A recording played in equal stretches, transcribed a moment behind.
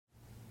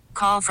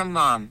Call from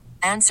mom.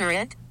 Answer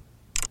it.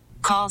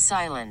 Call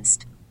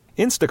silenced.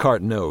 Instacart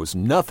knows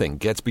nothing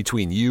gets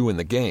between you and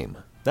the game.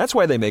 That's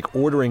why they make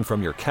ordering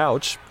from your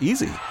couch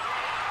easy.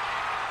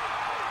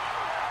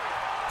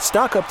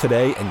 Stock up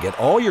today and get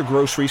all your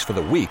groceries for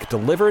the week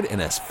delivered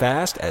in as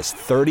fast as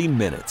 30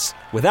 minutes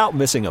without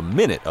missing a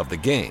minute of the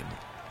game.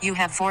 You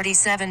have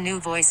 47 new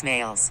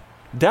voicemails.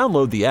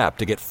 Download the app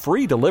to get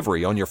free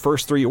delivery on your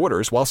first 3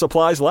 orders while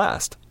supplies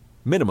last.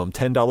 Minimum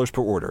 $10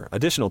 per order.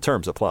 Additional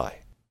terms apply.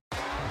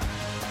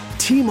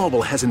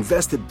 T-Mobile has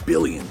invested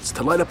billions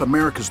to light up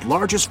America's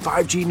largest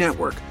 5G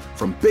network,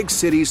 from big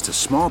cities to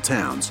small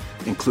towns,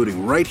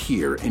 including right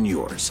here in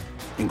yours.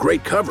 And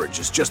great coverage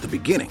is just the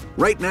beginning.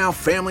 Right now,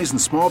 families and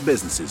small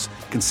businesses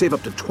can save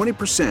up to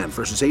 20%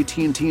 versus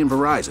AT&T and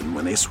Verizon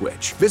when they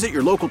switch. Visit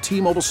your local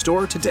T-Mobile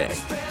store today.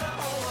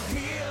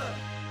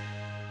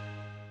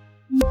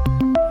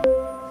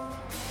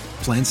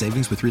 Plan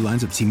savings with 3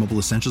 lines of T-Mobile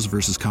Essentials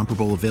versus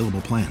comparable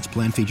available plans.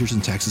 Plan features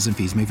and taxes and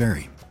fees may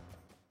vary.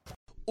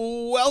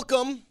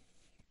 Welcome,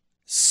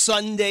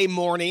 Sunday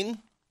morning.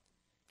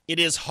 It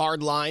is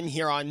Hardline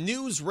here on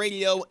News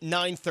Radio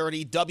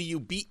 930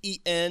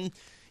 WBEN.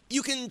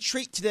 You can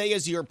treat today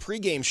as your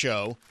pregame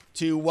show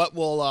to what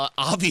will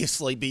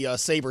obviously be a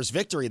Sabres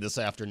victory this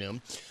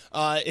afternoon.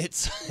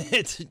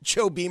 It's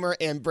Joe Beamer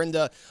and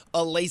Brenda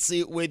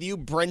Lacey with you.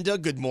 Brenda,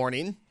 good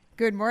morning.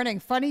 Good morning.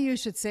 Funny you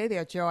should say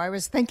that, Joe. I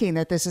was thinking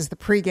that this is the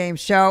pregame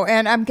show,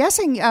 and I'm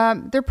guessing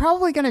they're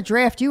probably going to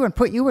draft you and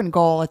put you in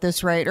goal at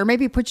this rate, or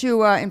maybe put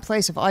you in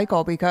place of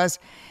Eichel, because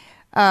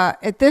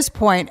at this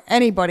point,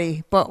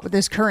 anybody but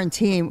this current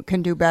team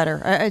can do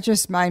better. It's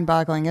just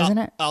mind-boggling, isn't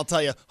it? I'll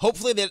tell you.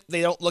 Hopefully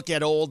they don't look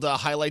at old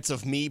highlights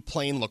of me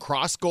playing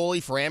lacrosse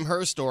goalie for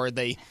Amherst, or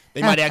they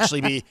might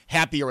actually be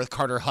happier with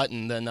Carter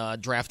Hutton than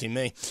drafting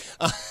me.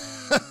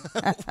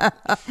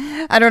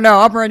 I don't know.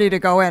 I'm ready to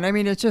go in. I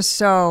mean, it's just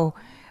so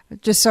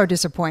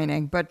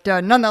disappointing. But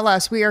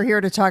nonetheless, we are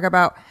here to talk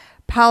about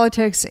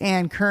politics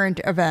and current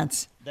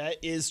events. That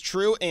is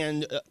true,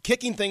 and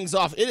kicking things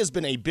off, it has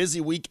been a busy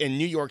week in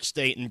New York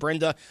State. And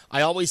Brenda, I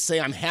always say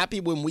I'm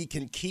happy when we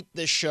can keep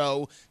this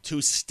show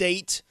to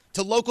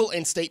local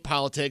and state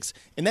politics,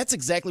 and that's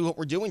exactly what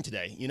we're doing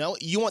today. You know,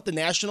 you want the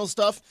national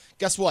stuff?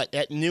 Guess what?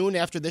 At noon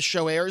after this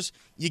show airs,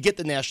 you get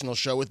the national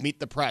show with Meet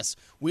the Press.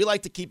 We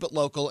like to keep it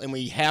local, and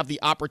we have the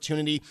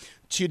opportunity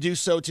to do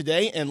so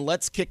today. And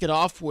let's kick it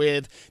off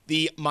with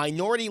the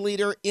minority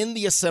leader in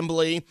the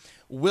Assembly,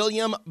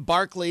 William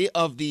Barkley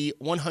of the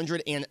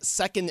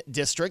 102nd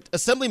District.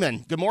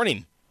 Assemblyman, good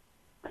morning.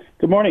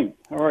 Good morning.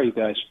 How are you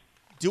guys?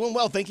 Doing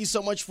well. Thank you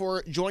so much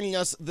for joining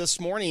us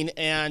this morning.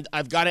 And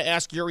I've got to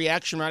ask your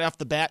reaction right off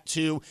the bat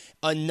to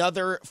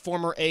another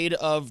former aide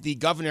of the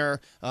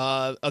governor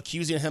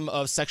accusing him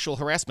of sexual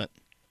harassment.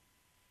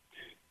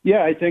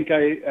 Yeah, I think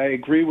I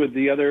agree with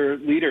the other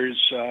leaders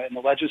in the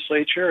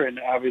legislature,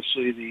 and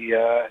obviously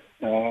the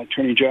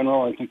Attorney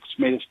General, I think, has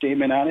made a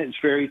statement on it. It's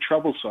very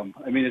troublesome.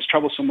 I mean, it's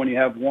troublesome when you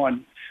have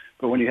one,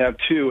 but when you have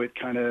two, it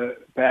kind of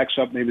backs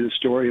up maybe the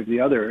story of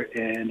the other.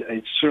 And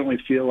I certainly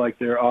feel like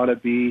there ought to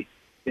be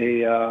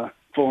a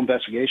full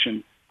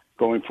investigation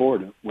going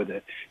forward with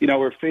it. You know,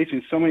 we're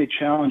facing so many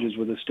challenges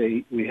with the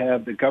state. We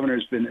have the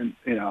governor's been,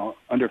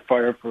 under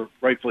fire, for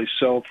rightfully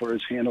so, for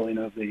his handling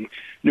of the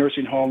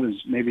nursing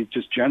homes, maybe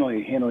just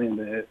generally handling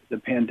the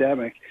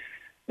pandemic.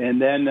 And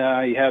then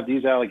you have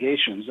these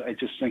allegations. I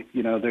just think,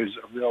 there's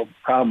a real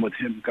problem with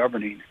him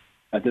governing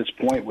at this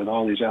point with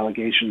all these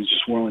allegations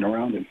swirling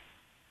around him.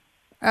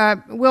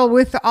 Well,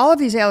 with all of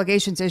these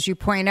allegations, as you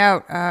point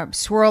out,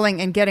 swirling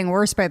and getting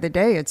worse by the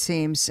day, it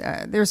seems,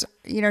 there's,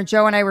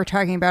 Joe and I were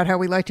talking about how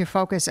we like to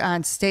focus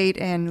on state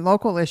and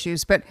local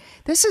issues, but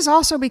this is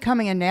also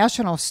becoming a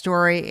national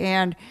story,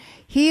 and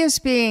he is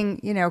being,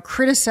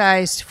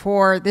 criticized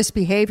for this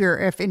behavior,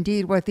 if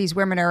indeed what these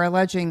women are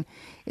alleging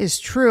is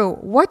true.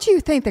 What do you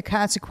think the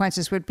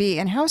consequences would be,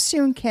 and how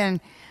soon can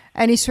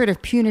any sort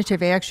of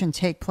punitive action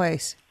take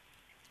place?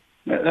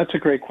 That's a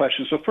great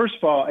question. So first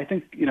of all, I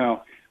think,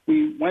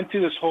 we went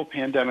through this whole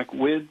pandemic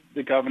with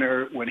the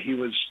governor when he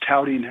was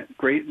touting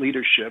great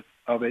leadership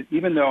of it,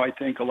 even though I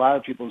think a lot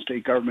of people in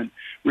state government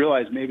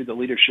realized maybe the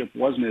leadership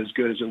wasn't as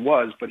good as it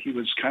was, but he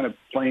was kind of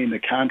playing the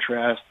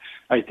contrast,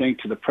 I think,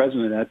 to the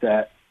president at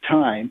that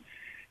time.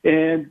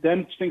 And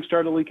then things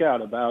started to leak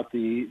out about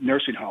the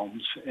nursing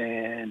homes,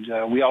 and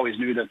we always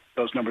knew that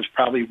those numbers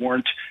probably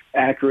weren't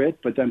accurate,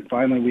 but then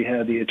finally we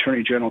had the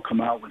Attorney General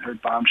come out with her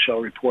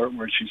bombshell report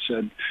where she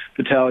said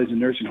fatalities in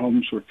nursing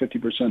homes were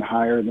 50%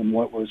 higher than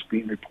what was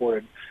being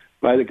reported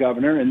by the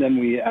governor. And then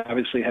we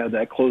obviously had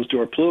that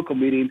closed-door political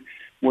meeting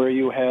where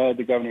you had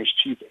the governor's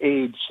chief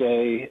aide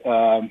say,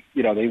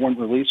 they weren't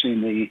releasing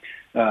the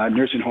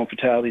nursing home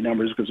fatality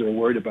numbers because they were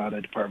worried about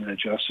a Department of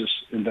Justice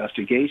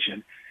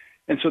investigation.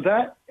 And so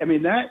that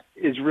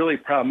is really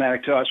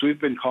problematic to us. We've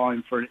been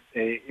calling for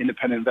an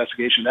independent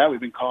investigation of that. We've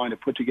been calling to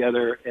put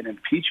together an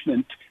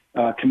impeachment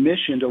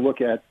commission to look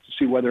at, to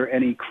see whether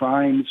any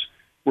crimes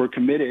were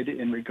committed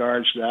in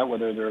regards to that,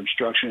 whether they're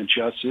obstruction of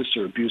justice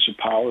or abuse of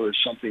power or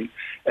something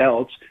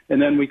else.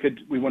 And then we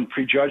wouldn't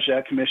prejudge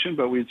that commission,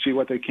 but we'd see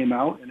what they came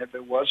out. And if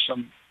it was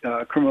some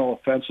criminal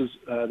offenses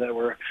that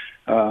were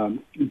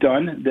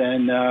done,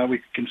 then we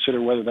could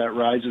consider whether that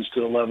rises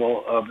to the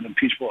level of an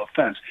impeachable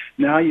offense.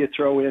 Now you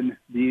throw in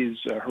these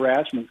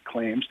harassment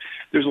claims.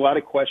 There's a lot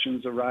of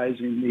questions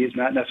arising these,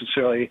 not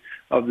necessarily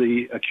of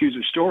the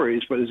accuser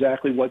stories, but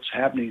exactly what's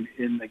happening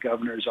in the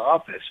governor's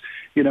office.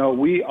 You know,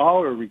 we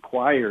all are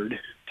required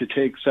to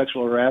take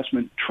sexual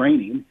harassment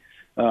training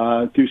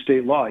through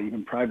state law.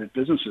 Even private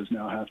businesses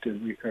now have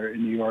to, or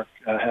in New York,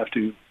 have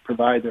to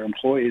provide their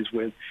employees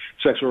with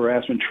sexual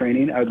harassment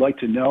training. I'd like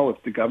to know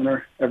if the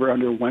governor ever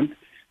underwent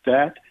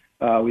that.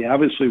 We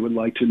obviously would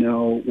like to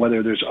know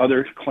whether there's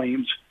other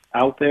claims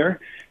out there.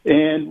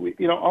 And,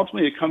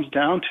 ultimately it comes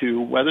down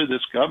to whether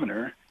this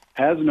governor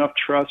has enough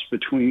trust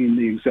between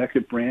the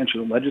executive branch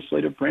and the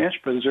legislative branch,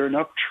 but is there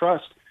enough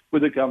trust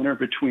with the governor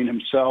between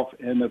himself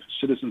and the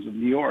citizens of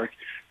New York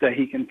that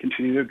he can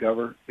continue to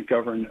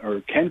govern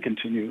or can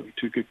continue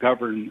to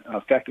govern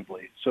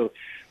effectively. So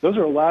those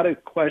are a lot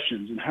of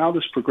questions and how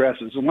this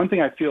progresses. And one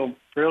thing I feel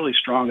fairly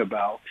strong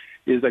about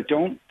is I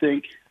don't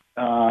think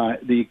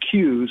the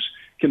accused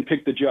can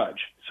pick the judge.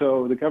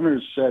 So the governor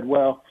said,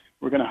 well,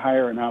 we're going to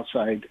hire an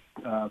outside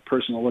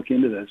person to look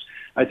into this.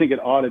 I think it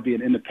ought to be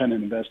an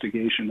independent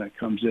investigation that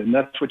comes in.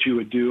 That's what you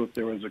would do if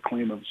there was a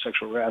claim of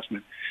sexual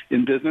harassment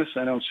in business.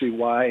 I don't see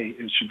why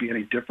it should be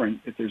any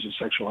different if there's a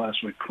sexual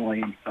harassment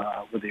claim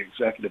with the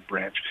executive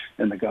branch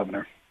and the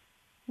governor.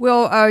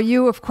 Will,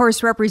 you, of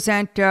course,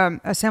 represent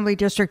Assembly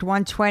District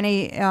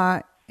 120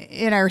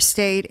 in our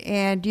state,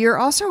 and you're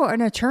also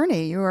an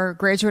attorney. You're a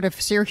graduate of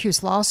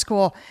Syracuse Law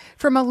School.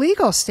 From a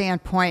legal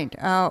standpoint,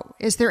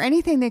 is there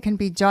anything that can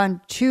be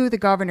done to the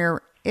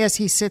governor as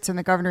he sits in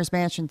the governor's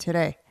mansion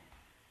today?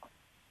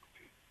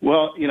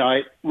 Well,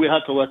 we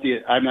have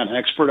to I'm not an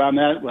expert on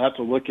that. We'll have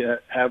to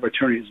have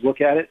attorneys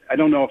look at it. I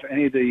don't know if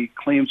any of the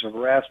claims of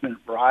harassment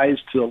rise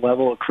to the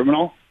level of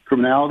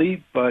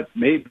criminality, but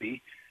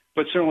maybe.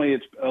 But certainly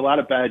it's a lot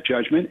of bad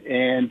judgment.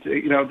 And,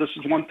 this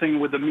is one thing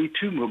with the Me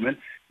Too movement.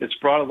 It's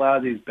brought a lot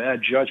of these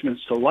bad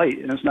judgments to light,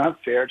 and it's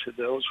not fair to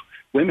those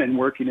women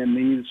working in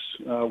these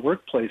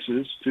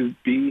workplaces to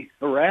be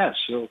harassed.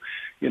 So,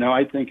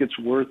 I think it's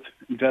worth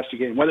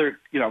investigating. Whether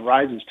it,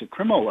 rises to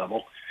criminal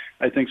level,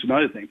 I think is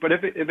another thing. But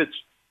if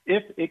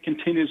it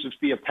continues to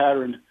be a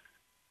pattern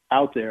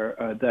out there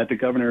that the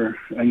governor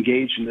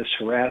engaged in this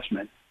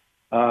harassment,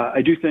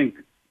 I do think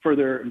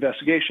further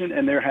investigation,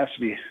 and there has to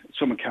be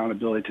some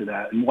accountability to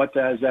that. And what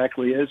that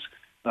exactly is,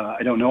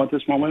 I don't know at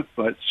this moment,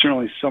 but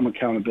certainly some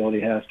accountability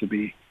has to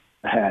be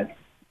had.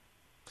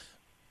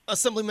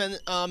 Assemblyman,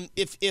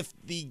 if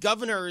the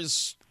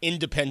governor's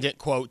independent,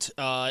 quote,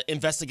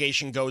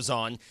 investigation goes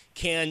on,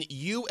 can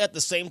you at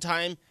the same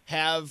time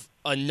have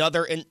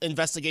another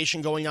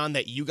investigation going on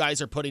that you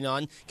guys are putting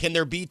on? Can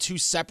there be two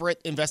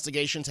separate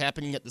investigations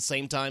happening at the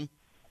same time?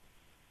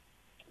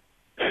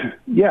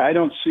 Yeah, I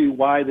don't see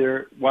why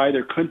there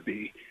couldn't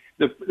be.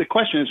 The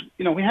question is,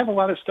 we have a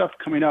lot of stuff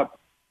coming up.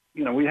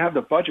 We have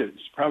the budget.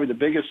 It's probably the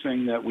biggest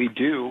thing that we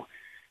do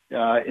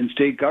in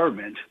state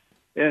government.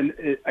 And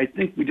I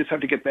think we just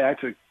have to get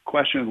back to the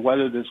question of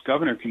whether this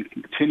governor can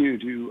continue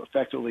to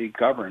effectively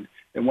govern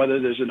and whether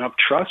there's enough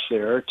trust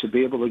there to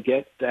be able to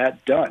get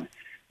that done.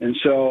 And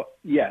so,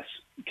 yes,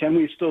 can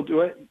we still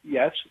do it?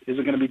 Yes. Is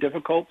it going to be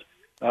difficult?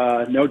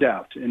 No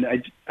doubt. And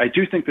I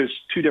do think there's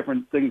two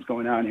different things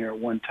going on here at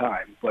one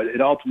time, but it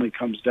ultimately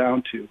comes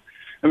down to,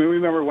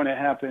 remember when it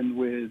happened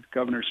with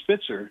Governor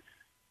Spitzer,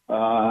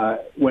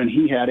 when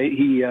he had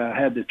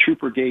the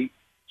Troopergate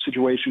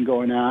situation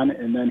going on,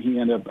 and then he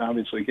ended up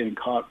obviously getting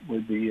caught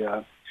with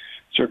the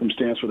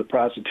circumstance with a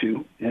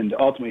prostitute and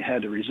ultimately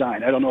had to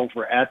resign. I don't know if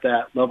we're at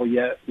that level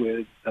yet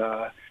with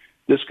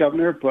this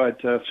governor,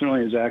 but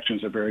certainly his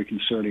actions are very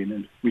concerning,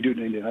 and we do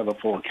need to have a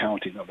full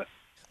accounting of it.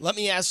 Let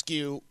me ask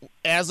you,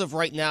 as of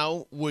right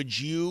now, would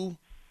you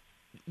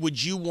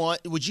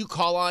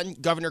call on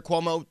Governor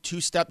Cuomo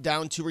to step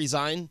down, to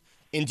resign?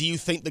 And do you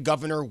think the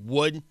governor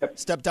would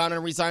step down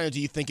and resign, or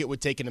do you think it would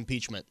take an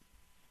impeachment?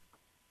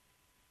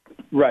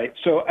 Right.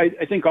 So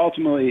I think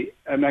ultimately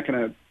I'm not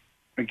going to,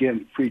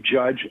 again,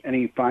 prejudge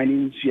any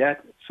findings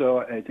yet. So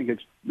I think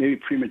it's maybe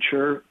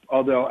premature,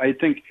 although I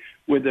think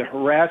with the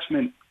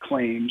harassment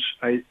claims,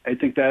 I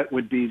think that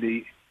would be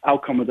the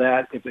outcome of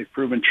that. If they've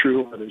proven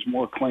true or there's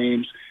more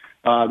claims,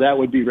 that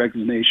would be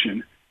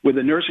resignation. With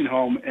the nursing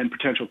home and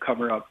potential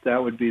cover-up,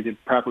 that would be the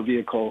proper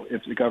vehicle.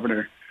 If the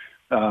governor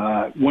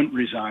wouldn't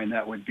resign,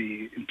 that would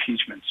be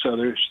impeachment. So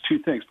there's two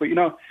things. But,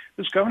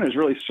 this governor has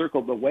really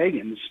circled the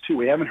wagons, too.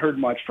 We haven't heard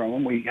much from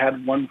him. We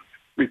had one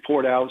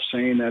report out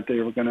saying that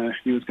he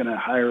was going to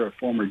hire a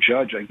former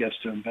judge, I guess,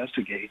 to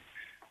investigate.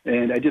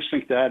 And I just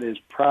think that is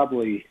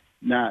probably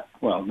not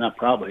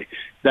probably,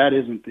 that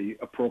isn't the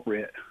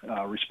appropriate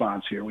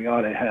response here. We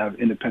ought to have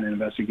independent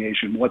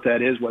investigation. What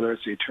that is, whether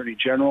it's the Attorney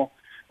General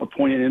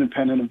appointing an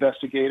independent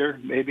investigator,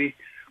 maybe,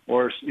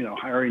 or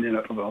hiring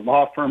a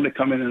law firm to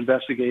come in and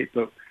investigate.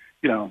 But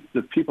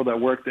the people that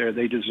work there,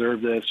 they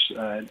deserve this.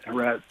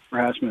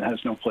 Harassment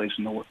has no place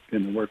in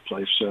the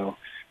workplace, so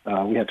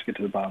we have to get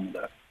to the bottom of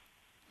that.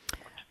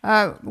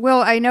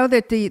 Will, I know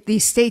that the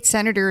state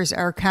senators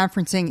are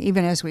conferencing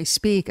even as we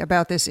speak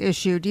about this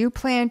issue. Do you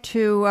plan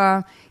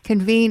to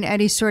convene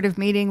any sort of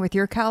meeting with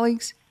your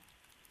colleagues?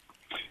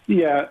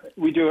 Yeah,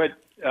 we do it.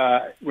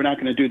 We're not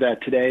going to do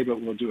that today, but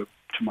we'll do it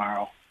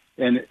tomorrow.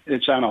 And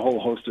it's on a whole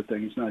host of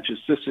things, not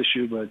just this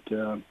issue,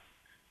 but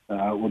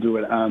we'll do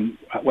it on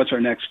what's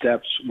our next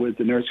steps with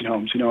the nursing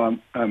homes.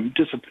 I'm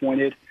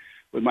disappointed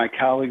with my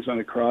colleagues on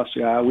across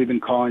the aisle. We've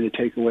been calling to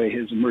take away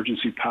his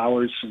emergency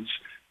powers since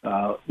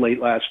late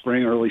last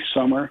spring, early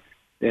summer.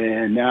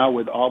 And now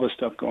with all the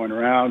stuff going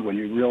around, when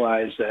you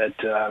realize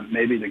that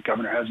maybe the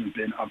governor hasn't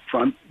been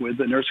upfront with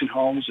the nursing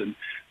homes and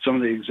some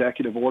of the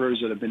executive orders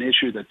that have been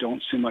issued that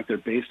don't seem like they're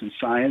based in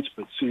science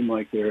but seem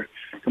like they're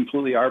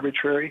completely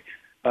arbitrary,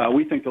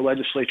 we think the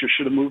legislature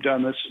should have moved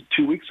on this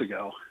 2 weeks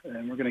ago.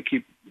 And we're going to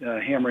keep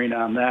hammering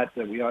on that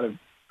we ought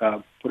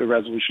to put a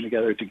resolution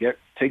together to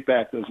take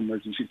back those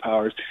emergency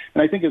powers.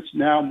 And I think it's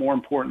now more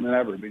important than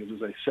ever because,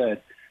 as I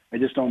said, I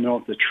just don't know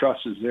if the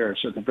trust is there.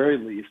 So at the very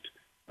least,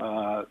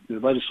 the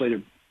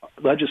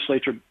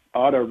legislature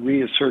ought to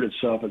reassert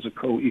itself as a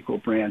co-equal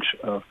branch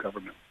of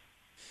government.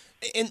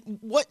 And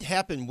what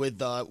happened with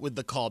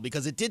the call?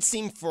 Because it did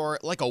seem for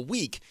like a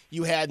week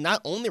you had not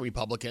only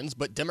Republicans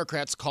but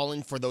Democrats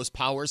calling for those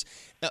powers.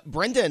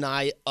 Brenda and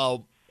I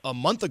a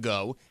month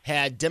ago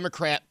had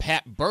Democrat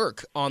Pat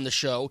Burke on the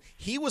show.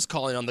 He was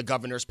calling on the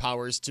governor's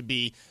powers to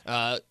be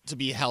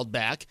held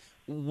back.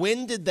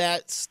 When did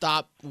that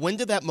stop? When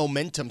did that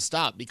momentum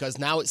stop? Because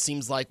now it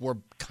seems like we're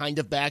kind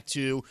of back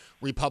to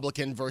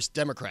Republican versus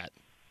Democrat.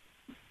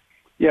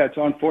 Yeah, it's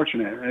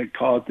unfortunate. I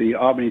call it the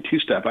Albany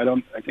two-step.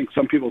 I think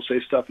some people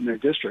say stuff in their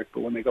district,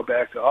 but when they go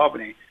back to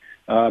Albany,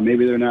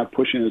 maybe they're not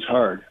pushing as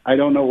hard. I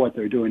don't know what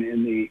they're doing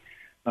in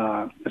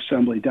the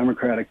Assembly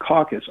Democratic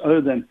Caucus, other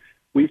than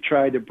we've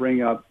tried to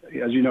bring up,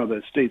 as you know,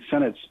 the state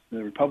Senates,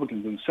 the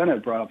Republicans in the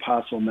Senate brought up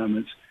hostile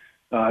amendments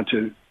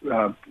to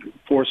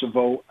force a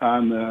vote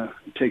on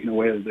taking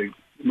away of the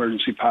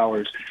emergency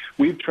powers.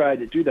 We've tried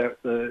to do that.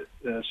 The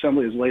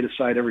Assembly has laid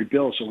aside every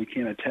bill, so we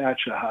can't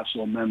attach a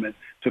hostile amendment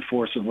to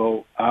force a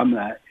vote on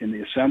that in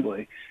the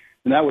Assembly.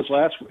 And that was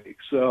last week.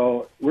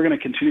 So we're going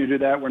to continue to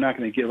do that. We're not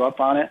going to give up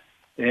on it.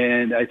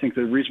 And I think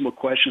the reasonable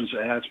questions to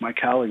ask my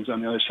colleagues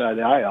on the other side of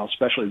the aisle,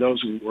 especially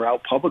those who were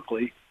out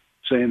publicly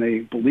saying they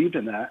believed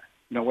in that,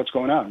 what's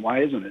going on?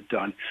 Why isn't it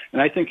done?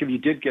 And I think if you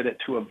did get it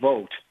to a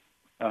vote,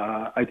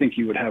 I think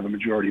you would have a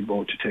majority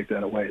vote to take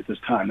that away at this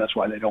time. That's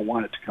why they don't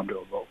want it to come to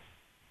a vote.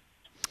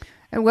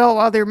 And well,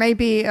 while there may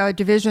be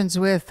divisions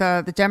with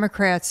the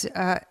Democrats,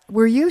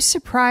 were you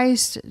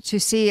surprised to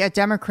see a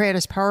Democrat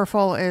as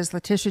powerful as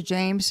Letitia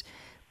James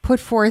put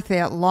forth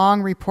that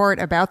long report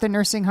about the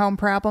nursing home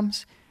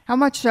problems? How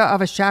much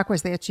of a shock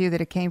was that to you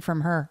that it came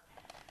from her?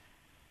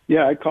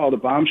 Yeah, I called a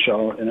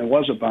bombshell, and it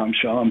was a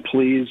bombshell. I'm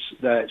pleased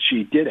that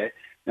she did it.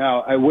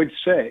 Now, I would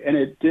say, and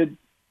it did,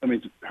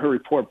 her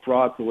report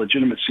brought the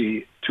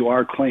legitimacy to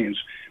our claims,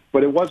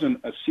 but it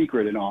wasn't a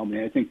secret in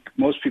Albany. I think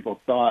most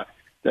people thought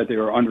that they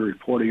were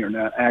underreporting or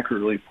not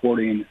accurately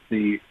reporting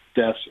the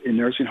deaths in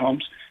nursing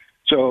homes.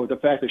 So the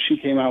fact that she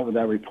came out with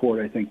that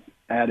report, I think,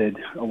 added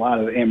a lot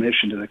of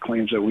ammunition to the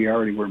claims that we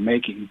already were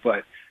making.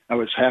 But I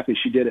was happy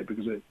she did it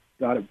because it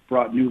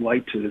brought new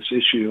light to this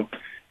issue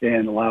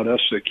and allowed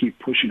us to keep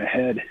pushing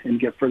ahead and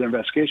get further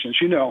investigations.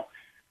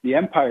 The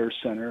Empire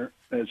Center,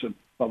 as a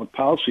public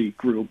policy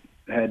group,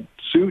 had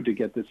sued to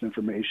get this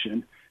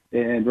information.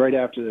 And right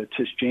after the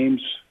Tish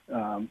James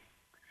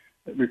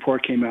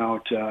report came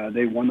out,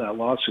 they won that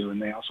lawsuit,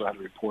 and they also had a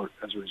report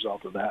as a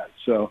result of that.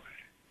 So,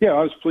 yeah,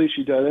 I was pleased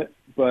she did it,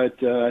 but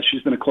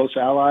she's been a close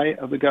ally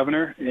of the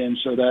governor, and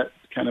so that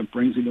kind of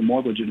brings even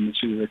more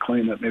legitimacy to the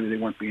claim that maybe they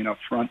weren't being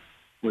upfront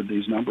with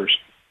these numbers.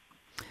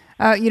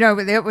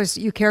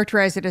 You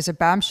characterized it as a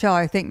bombshell.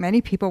 I think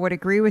many people would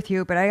agree with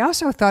you, but I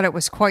also thought it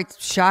was quite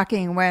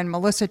shocking when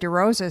Melissa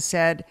DeRosa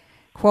said,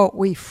 quote,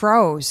 "We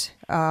froze,"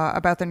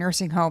 about the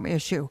nursing home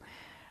issue.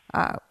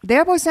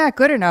 That was not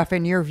good enough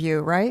in your view,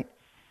 right?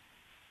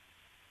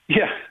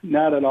 Yeah,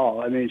 not at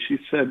all. She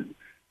said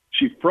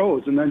she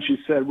froze, and then she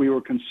said we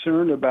were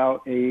concerned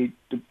about the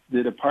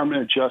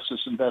Department of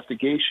Justice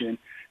investigation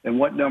and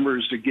what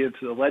numbers to give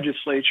to the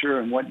legislature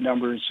and what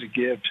numbers to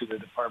give to the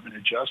Department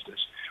of Justice.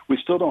 We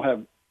still don't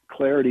have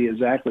clarity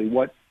exactly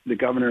what the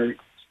governor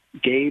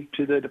gave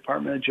to the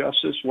Department of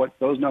Justice, what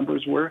those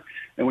numbers were,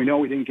 and we know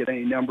we didn't get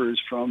any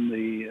numbers from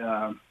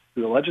the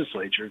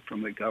legislature,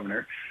 from the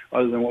governor,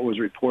 other than what was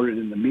reported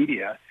in the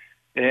media.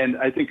 And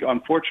I think,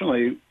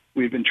 unfortunately,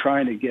 we've been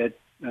trying to get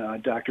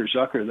Dr.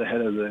 Zucker, the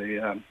head of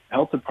the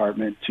health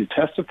department, to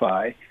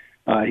testify.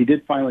 He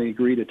did finally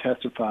agree to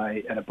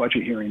testify at a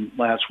budget hearing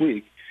last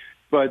week,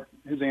 but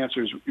his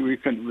answers, we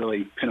couldn't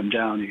really pin him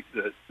down.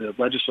 The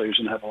legislators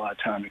didn't have a lot of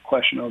time to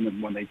question him,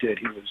 and when they did,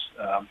 he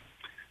was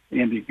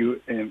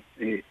ambiguous.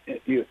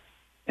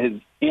 His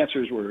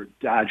answers were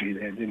dodgy.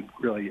 They didn't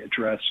really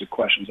address the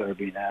questions that are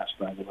being asked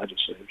by the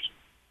legislators.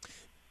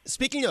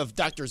 Speaking of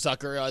Dr.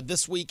 Zucker,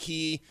 this week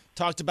he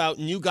talked about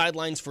new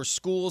guidelines for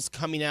schools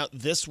coming out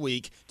this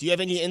week. Do you have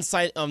any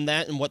insight on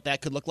that and what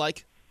that could look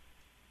like?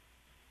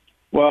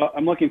 Well,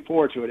 I'm looking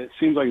forward to it. It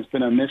seems like it's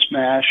been a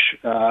mishmash.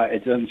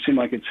 It doesn't seem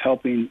like it's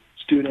helping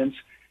students.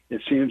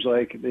 It seems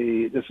like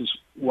this is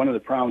one of the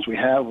problems we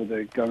have with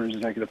the governor's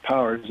executive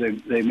powers.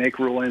 They make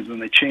rulings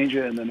and they change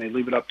it and then they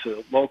leave it up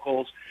to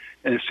locals,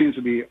 and it seems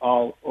to be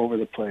all over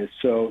the place.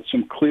 So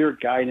some clear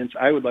guidance.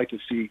 I would like to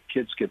see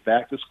kids get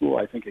back to school.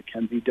 I think it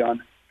can be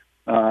done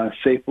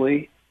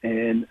safely.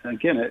 And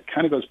again, it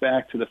kind of goes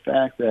back to the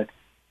fact that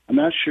I'm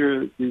not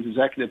sure these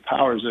executive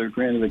powers that are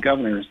granted the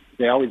governors,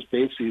 they always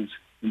base these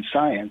in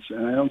science,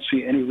 and I don't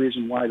see any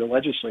reason why the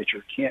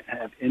legislature can't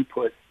have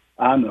input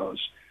on those.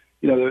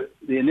 You know,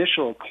 the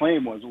initial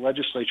claim was the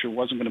legislature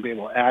wasn't going to be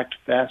able to act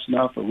fast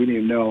enough, or we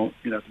didn't even know,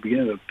 at the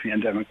beginning of the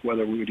pandemic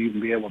whether we would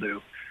even be able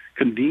to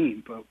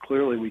convene. But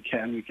clearly we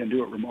can. We can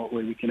do it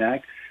remotely. We can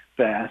act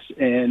fast.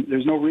 And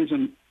there's no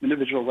reason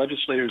individual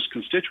legislators'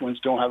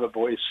 constituents don't have a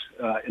voice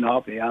in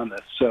Albany on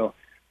this. So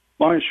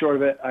long and short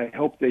of it, I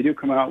hope they do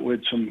come out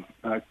with some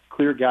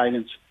clear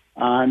guidance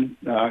on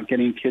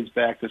getting kids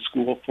back to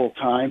school full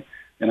time.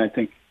 And I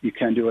think you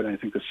can do it. And I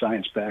think the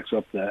science backs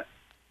up that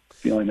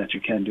feeling that you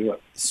can do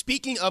it.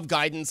 Speaking of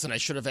guidance, and I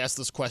should have asked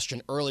this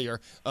question earlier,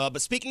 but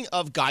speaking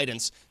of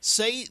guidance,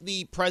 say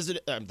the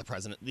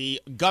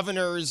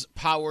governor's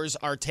powers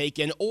are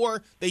taken,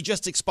 or they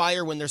just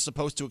expire when they're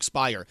supposed to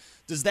expire.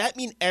 Does that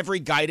mean every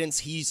guidance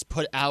he's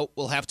put out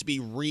will have to be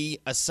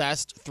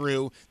reassessed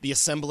through the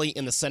Assembly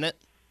and the Senate?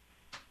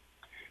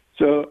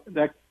 So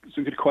that's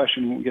a good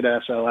question. We get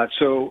asked that a lot.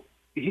 So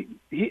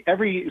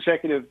every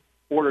executive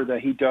order that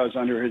he does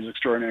under his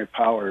extraordinary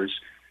powers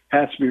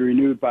has to be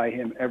renewed by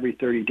him every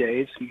 30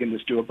 days. He can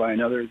just do it by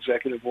another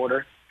executive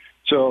order.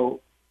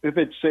 So if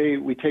it's, say,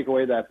 we take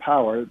away that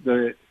power,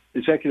 the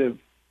executive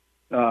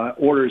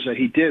orders that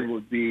he did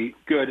would be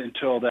good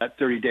until that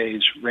 30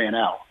 days ran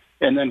out.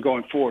 And then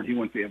going forward, he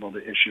wouldn't be able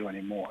to issue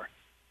any more.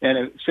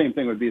 And the same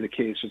thing would be the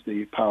case if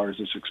the powers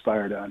just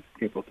expired on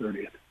April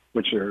 30th,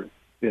 which are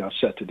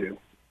set to do.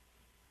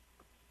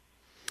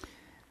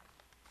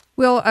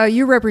 Well,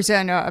 you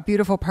represent a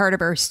beautiful part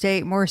of our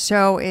state, more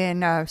so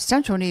in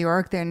central New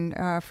York than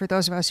for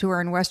those of us who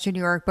are in western New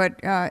York. But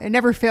it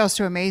never fails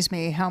to amaze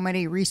me how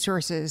many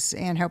resources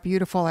and how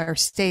beautiful our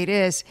state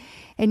is.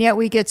 And yet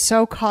we get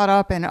so caught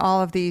up in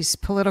all of these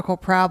political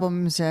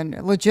problems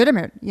and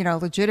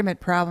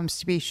legitimate problems,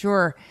 to be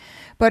sure.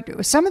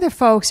 But some of the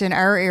folks in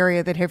our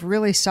area that have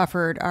really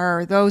suffered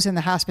are those in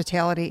the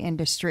hospitality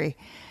industry.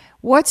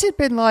 What's it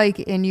been like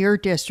in your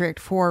district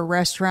for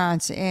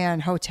restaurants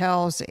and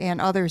hotels and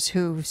others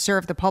who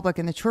serve the public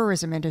in the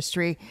tourism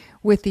industry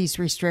with these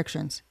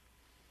restrictions?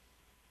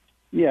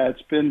 Yeah,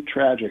 it's been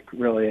tragic,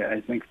 really.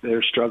 I think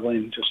they're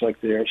struggling just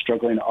like they're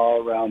struggling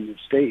all around the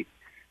state.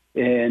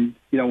 And,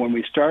 when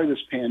we started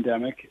this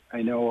pandemic,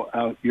 I know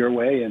out your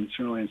way and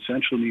certainly in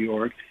central New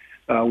York,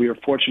 we were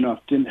fortunate enough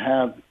didn't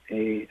have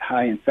a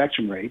high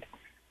infection rate.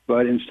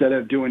 But instead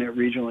of doing it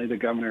regionally, the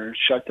governor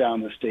shut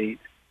down the state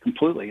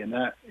completely, and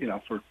that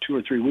for 2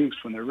 or 3 weeks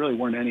when there really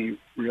weren't any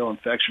real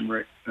infection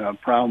rate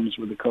problems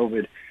with the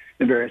COVID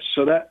and various.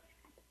 So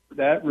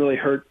that really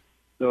hurt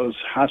those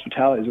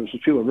hospitalities. Those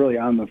people really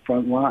on the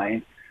front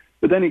line.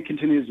 But then he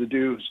continues to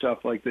do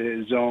stuff like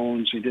the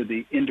zones. He did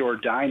the indoor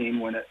dining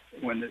when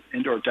the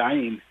indoor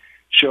dining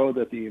showed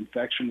that the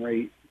infection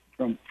rate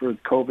for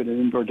COVID and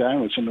indoor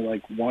dining was something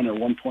like 1 or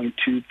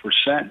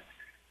 1.2%.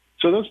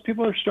 So those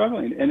people are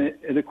struggling. And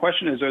the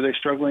question is, are they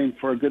struggling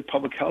for a good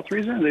public health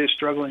reason, or are they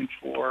struggling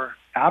for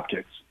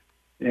optics?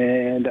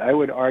 And I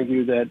would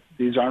argue that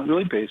these aren't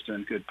really based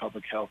on good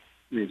public health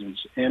reasons.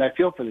 And I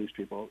feel for these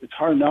people. It's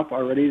hard enough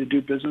already to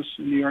do business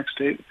in New York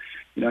State.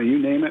 You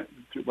name it,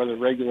 whether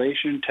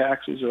regulation,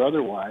 taxes, or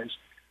otherwise.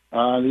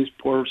 These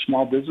poor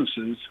small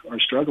businesses are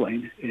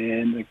struggling,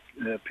 and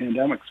the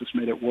pandemic's just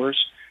made it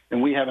worse.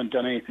 And we haven't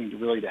done anything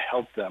to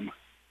help them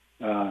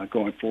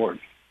going forward.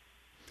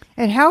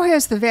 And how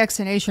has the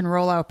vaccination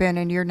rollout been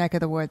in your neck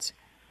of the woods?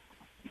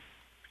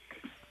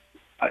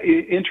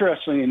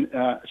 Interesting.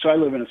 So I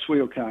live in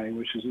Oswego County,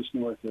 which is just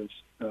north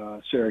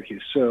of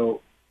Syracuse.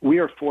 So we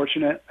are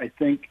fortunate, I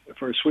think,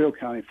 for Oswego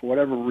County, for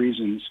whatever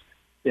reasons,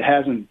 it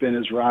hasn't been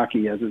as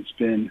rocky as it's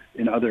been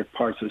in other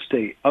parts of the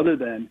state, other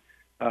than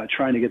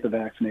trying to get the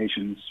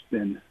vaccinations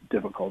been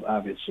difficult,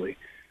 obviously.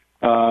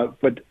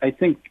 But I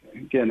think,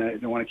 again, I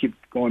don't want to keep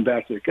going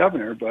back to the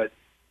governor, but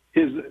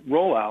his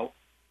rollout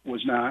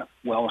was not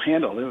well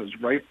handled. It was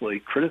rightfully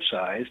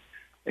criticized.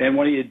 And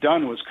what he had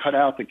done was cut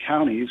out the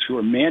counties who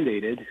are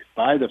mandated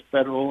by the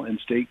federal and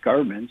state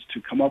governments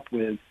to come up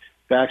with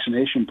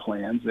vaccination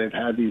plans. They've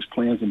had these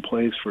plans in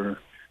place for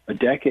a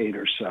decade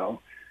or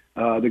so.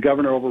 The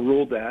governor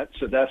overruled that,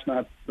 so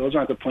those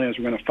aren't the plans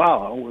we're going to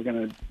follow. We're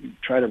going to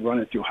try to run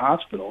it through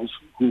hospitals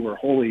who are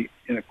wholly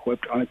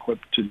unequipped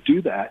to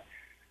do that.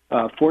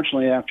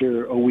 Fortunately,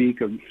 after a week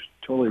of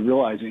totally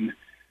realizing,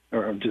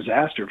 or of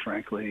disaster,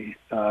 frankly,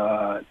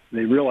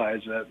 they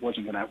realized that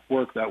wasn't going to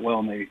work that well,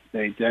 and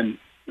they then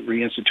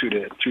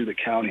reinstituted it through the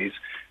counties,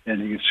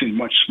 and you can see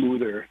much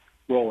smoother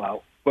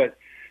rollout. But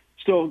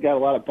still got a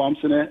lot of bumps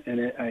in it,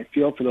 and I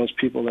feel for those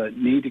people that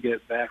need to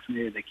get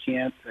vaccinated, they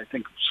can't. I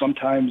think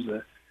sometimes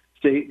the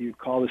state, you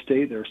call the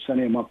state, they're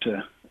sending them up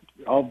to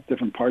all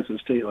different parts of the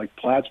state. Like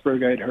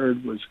Plattsburgh, I'd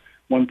heard, was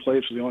one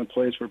place, was the only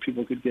place where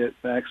people could get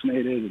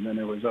vaccinated, and then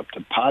it was up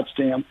to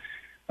Potsdam.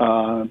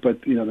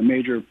 But the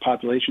major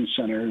population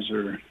centers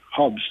or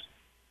hubs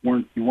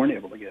you weren't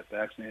able to get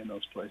vaccinated in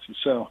those places.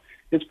 So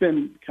it's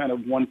been kind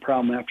of one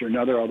problem after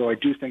another. Although I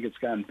do think it's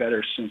gotten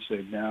better since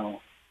they've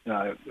now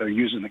are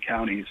using the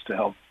counties to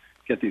help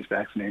get these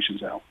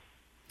vaccinations out.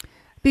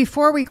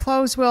 Before we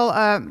close, Will,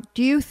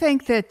 do you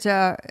think that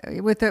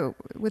with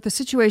the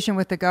situation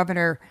with the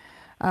governor,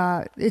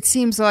 it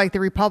seems like the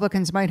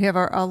Republicans might have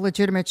a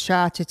legitimate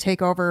shot to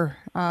take over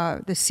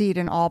the seat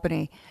in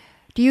Albany?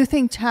 Do you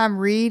think Tom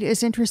Reed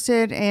is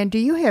interested, and do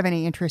you have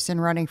any interest in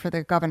running for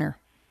the governor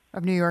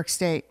of New York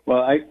State?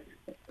 Well,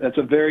 that's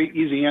a very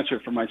easy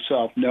answer for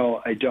myself.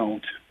 No, I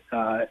don't.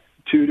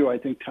 Two, do I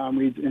think Tom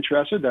Reed's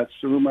interested? That's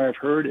the rumor I've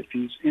heard. If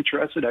he's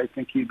interested, I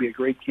think he'd be a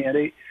great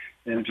candidate.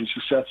 And if he's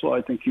successful,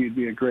 I think he'd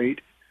be a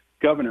great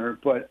governor.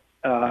 But,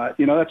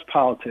 that's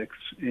politics.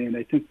 And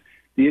I think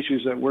the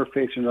issues that we're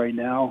facing right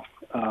now,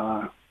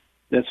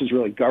 this is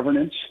really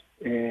governance.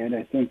 And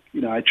I think,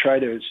 I try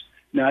to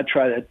not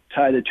try to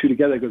tie the two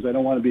together because I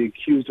don't want to be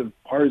accused of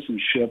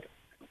partisanship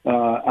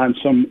on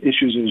some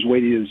issues as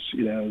weighty as,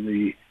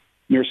 the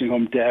nursing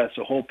home deaths,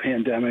 the whole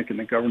pandemic and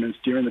the governance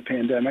during the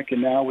pandemic, and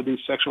now with these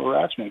sexual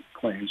harassment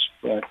claims.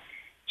 But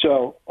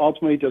so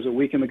ultimately, does it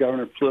weaken the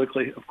governor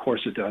politically? Of course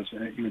it does.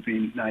 And it would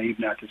be naive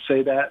not to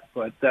say that,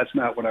 but that's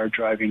not what our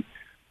driving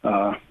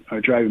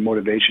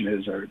motivation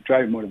is. Our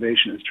driving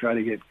motivation is try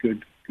to get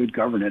good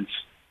governance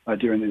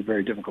during these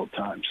very difficult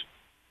times.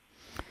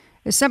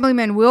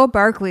 Assemblyman Will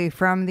Barkley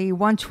from the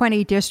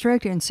 120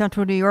 District in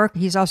Central New York.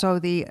 He's also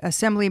the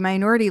Assembly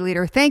Minority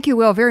Leader. Thank you,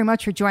 Will, very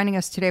much for joining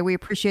us today. We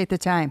appreciate the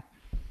time.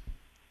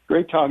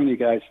 Great talking to you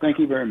guys. Thank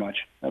you very much.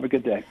 Have a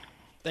good day.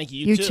 Thank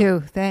you. You too.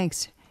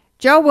 Thanks.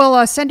 Joe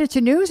will send it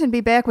to news and be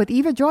back with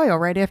Eva Joyle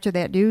right after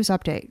that news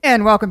update.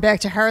 And welcome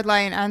back to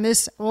Hardline on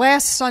this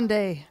last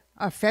Sunday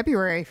of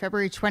February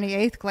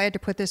 28th. Glad to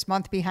put this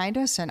month behind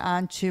us and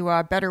on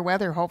to better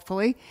weather,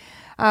 hopefully.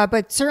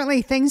 But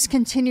certainly things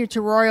continue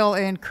to roil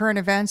in current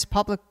events,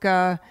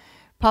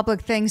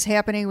 public things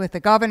happening with the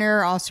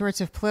governor, all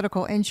sorts of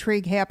political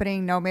intrigue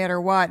happening no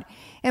matter what.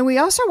 And we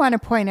also want to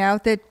point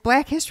out that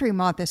Black History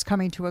Month is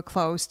coming to a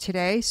close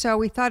today, so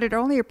we thought it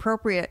only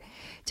appropriate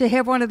to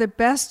have one of the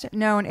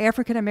best-known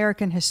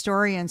African-American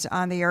historians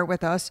on the air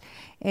with us.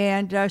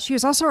 And she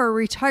is also a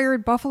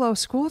retired Buffalo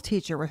school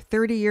teacher with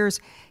 30 years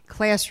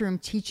classroom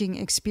teaching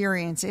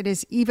experience. It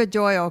is Eva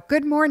Joyle.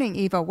 Good morning,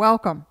 Eva.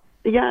 Welcome.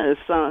 Yes,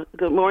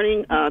 good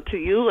morning to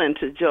you and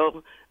to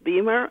Joe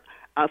Beamer.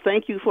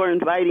 Thank you for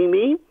inviting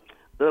me.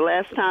 The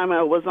last time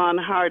I was on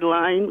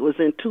Hardline was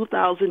in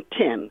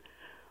 2010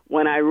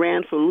 when I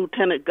ran for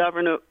Lieutenant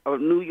Governor of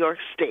New York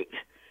State.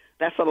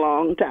 That's a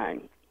long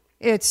time.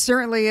 It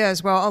certainly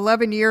is. Well,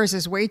 11 years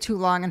is way too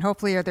long, and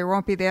hopefully there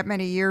won't be that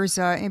many years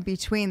in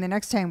between the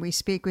next time we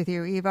speak with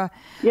you, Eva.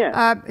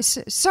 Yes.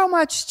 So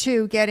much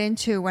to get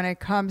into when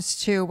it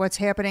comes to what's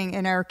happening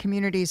in our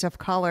communities of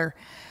color.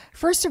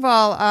 First of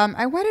all,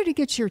 I wanted to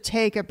get your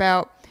take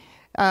about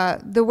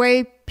the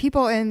way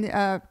people in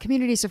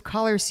communities of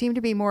color seem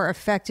to be more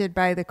affected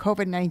by the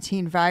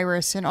COVID-19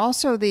 virus, and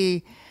also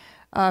the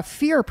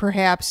fear,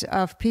 perhaps,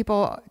 of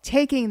people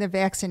taking the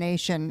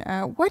vaccination.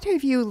 What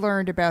have you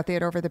learned about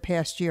that over the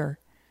past year?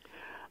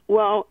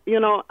 Well,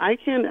 I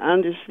can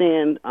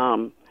understand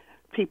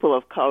people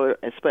of color,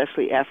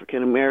 especially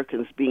African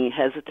Americans, being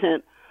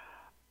hesitant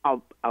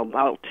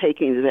about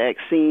taking the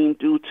vaccine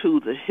due to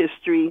the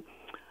history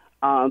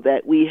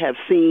that we have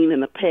seen in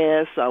the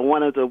past.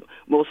 One of the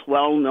most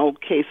well-known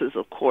cases,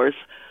 of course,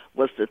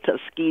 was the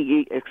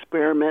Tuskegee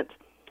experiment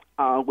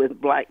with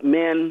black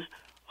men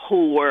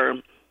who were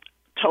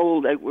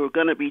told they were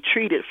going to be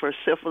treated for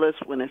syphilis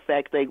when, in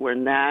fact, they were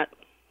not.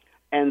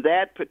 And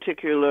that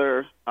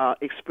particular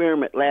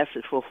experiment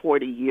lasted for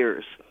 40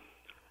 years.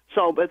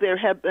 But there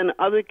have been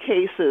other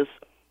cases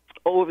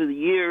over the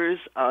years,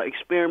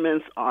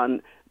 experiments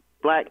on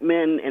black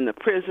men in the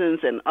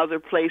prisons and other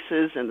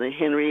places, and the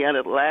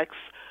Henrietta Lacks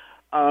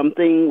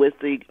thing with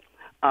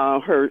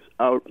her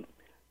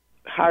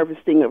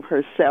harvesting of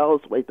her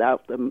cells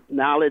without the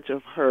knowledge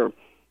of her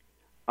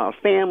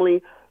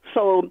family.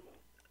 So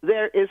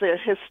there is a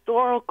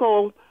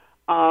historical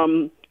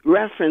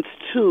reference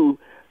to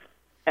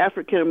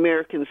African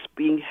Americans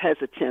being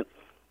hesitant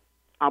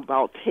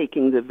about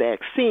taking the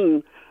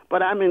vaccine,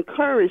 but I'm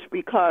encouraged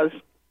because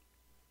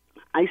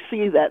I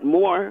see that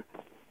more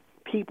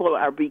people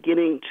are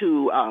beginning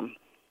to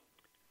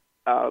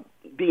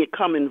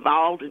become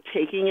involved in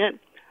taking it.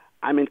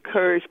 I'm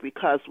encouraged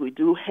because we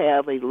do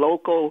have a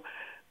local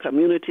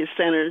community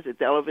center, the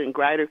Delavan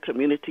Grider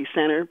Community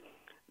Center,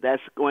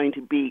 that's going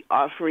to be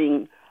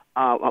offering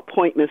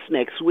appointments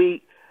next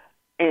week.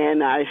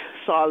 And I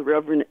saw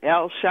Reverend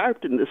Al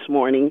Sharpton this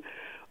morning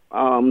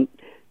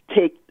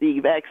take the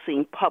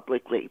vaccine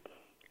publicly.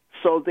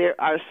 So there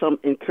are some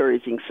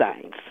encouraging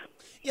signs.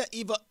 Yeah,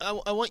 Eva,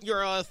 I want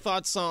your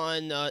thoughts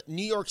on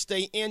New York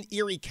State and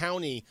Erie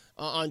County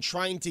on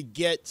trying to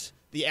get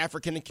the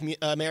African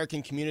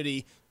American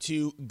community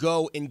to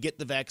go and get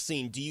the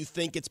vaccine. Do you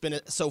think it's been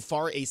so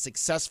far a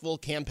successful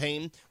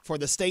campaign for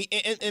the state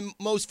and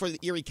most for the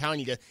Erie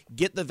County to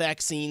get the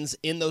vaccines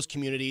in those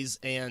communities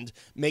and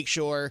make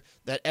sure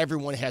that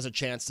everyone has a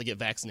chance to get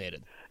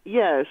vaccinated?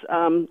 Yes,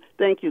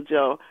 thank you,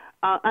 Joe.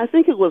 I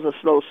think it was a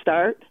slow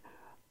start.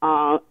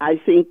 I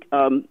think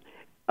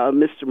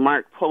Mr.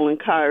 Mark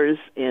Poloncarz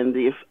and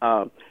the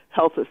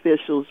health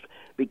officials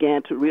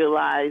began to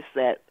realize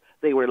that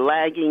they were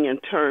lagging in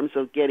terms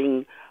of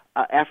getting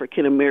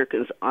African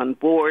Americans on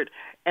board.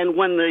 And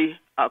when the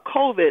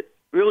COVID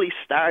really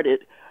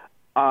started,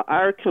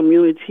 our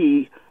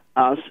community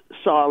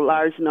saw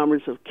large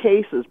numbers of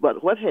cases.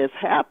 But what has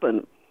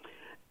happened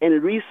in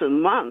recent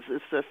months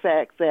is the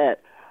fact that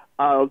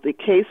the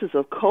cases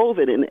of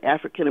COVID in the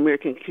African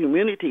American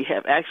community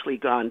have actually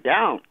gone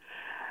down.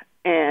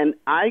 And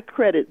I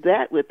credit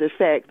that with the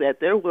fact that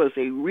there was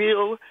a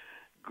real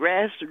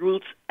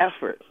grassroots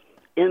effort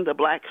in the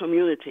black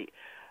community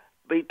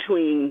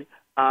between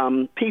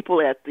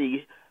people at the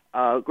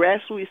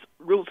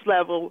grassroots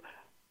level,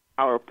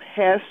 our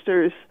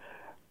pastors,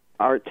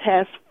 our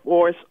task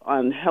force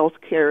on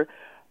healthcare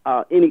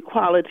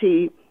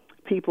inequality,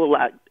 people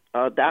like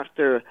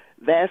Dr.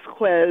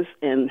 Vasquez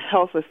and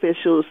health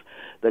officials,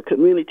 the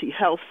Community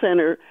Health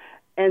Center,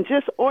 and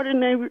just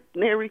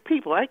ordinary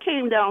people. I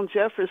came down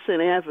Jefferson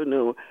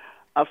Avenue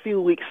a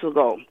few weeks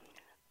ago,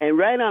 and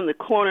right on the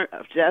corner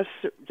of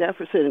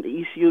Jefferson and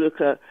East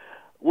Utica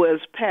was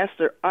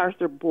Pastor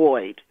Arthur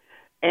Boyd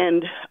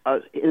and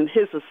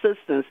his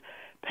assistants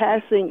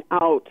passing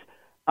out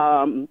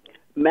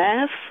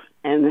masks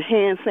and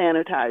hand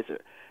sanitizer.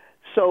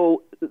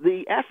 So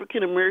the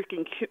African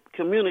American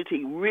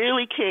community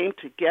really came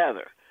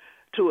together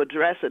to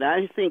address it.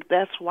 I think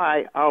that's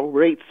why our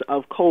rates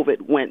of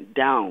COVID went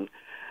down.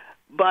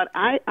 But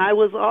I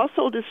was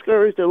also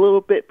discouraged a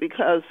little bit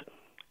because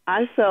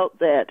I felt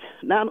that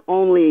not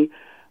only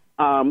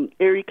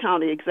Erie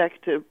County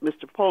Executive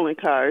Mr.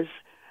 Poloncarz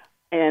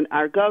and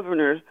our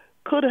governor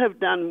could have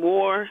done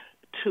more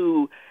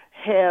to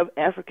have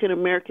African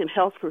American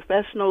health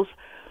professionals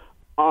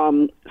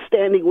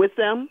standing with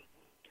them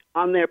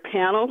on their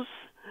panels,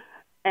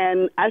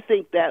 and I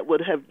think that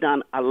would have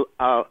done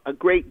a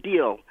great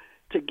deal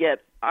to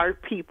get our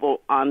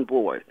people on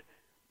board.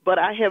 But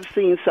I have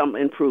seen some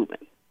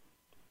improvement.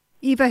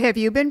 Eva, have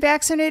you been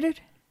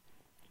vaccinated?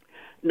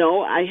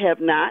 No, I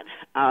have not.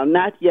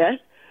 Not yet.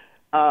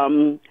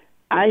 I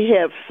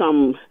have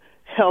some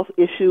health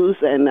issues,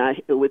 and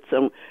with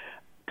some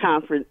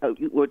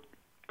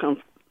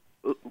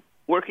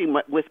working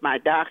with my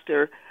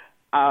doctor,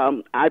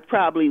 I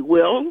probably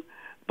will.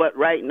 But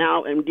right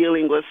now, I'm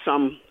dealing with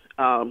some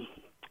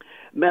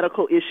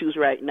medical issues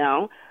right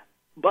now.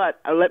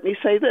 But let me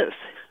say this: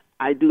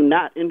 I do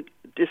not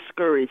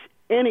discourage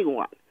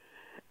anyone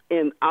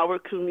in our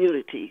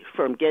community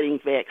from getting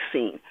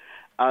vaccinated.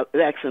 As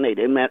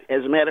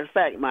a matter of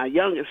fact, my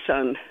youngest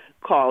son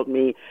called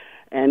me,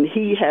 and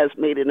he has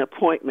made an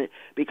appointment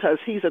because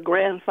he's a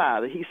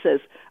grandfather. He says,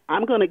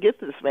 I'm going to get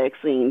this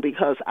vaccine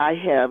because I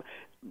have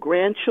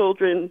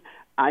grandchildren,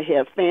 I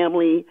have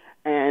family,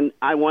 and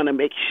I want to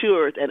make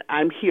sure that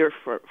I'm here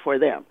for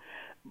them.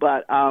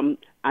 But I'm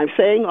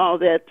saying all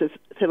that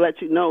to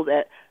let you know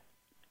that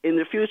in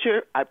the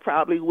future, I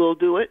probably will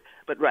do it,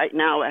 but right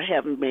now I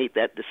haven't made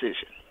that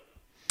decision.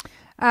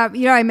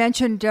 I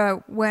mentioned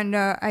when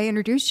I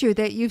introduced you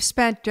that you've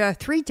spent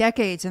 3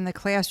 decades in the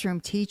classroom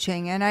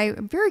teaching, and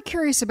I'm very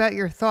curious about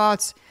your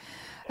thoughts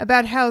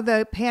about how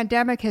the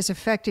pandemic has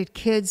affected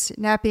kids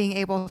not being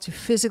able to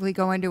physically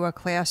go into a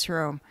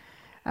classroom.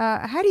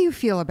 How do you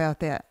feel about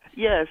that?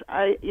 Yes,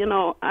 I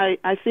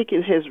think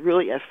it has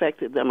really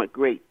affected them a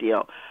great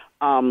deal.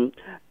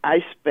 I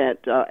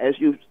spent, as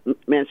you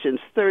mentioned,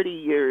 30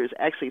 years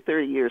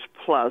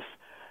plus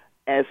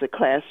as a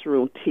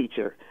classroom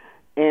teacher.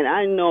 And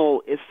I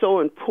know it's so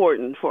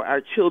important for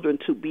our children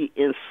to be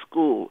in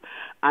school.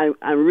 I'm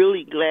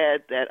really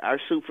glad that our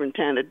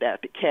superintendent,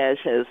 Dr.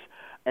 Cash,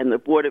 and the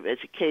Board of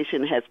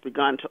Education has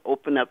begun to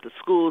open up the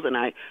schools. And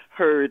I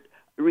heard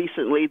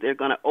recently they're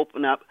going to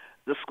open up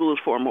the schools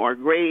for more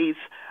grades.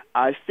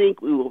 I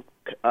think we will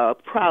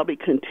probably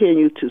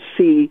continue to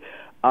see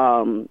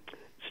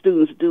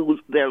students do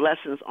their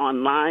lessons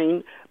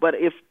online. But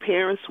if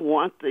parents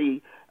want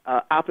the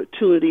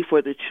opportunity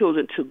for the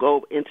children to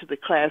go into the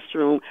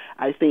classroom,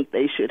 I think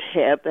they should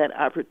have that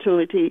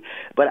opportunity.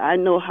 But I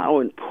know how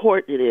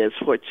important it is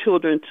for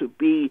children to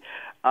be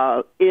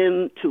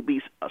to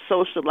be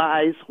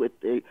socialized with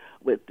the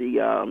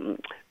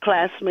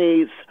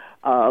classmates,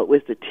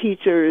 with the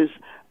teachers.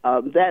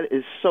 That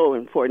is so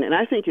important, and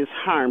I think it's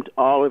harmed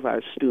all of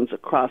our students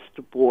across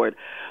the board,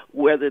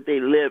 whether they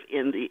live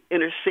in the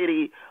inner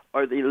city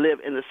or they live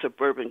in the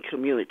suburban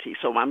community.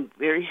 So I'm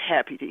very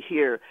happy to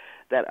hear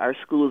that our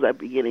schools are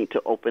beginning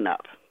to open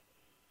up.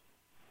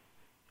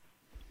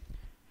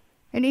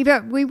 And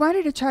Eva, we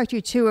wanted to talk to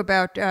you too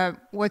about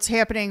what's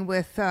happening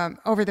with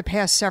over the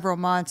past several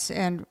months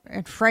and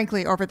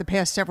frankly over the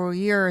past several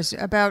years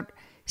about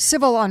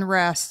civil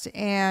unrest.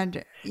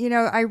 And,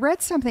 I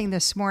read something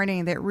this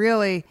morning that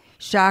really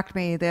shocked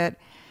me that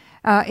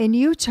in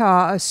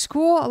Utah, a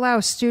school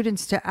allows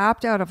students to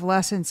opt out of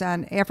lessons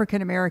on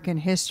African American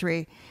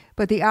history,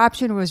 but the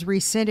option was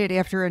rescinded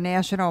after a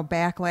national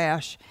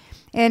backlash.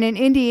 And in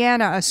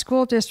Indiana, a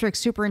school district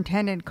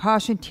superintendent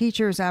cautioned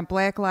teachers on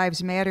Black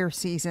Lives Matter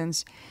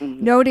seasons,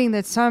 noting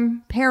that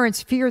some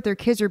parents fear their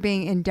kids are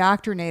being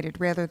indoctrinated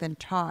rather than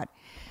taught.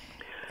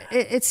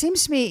 It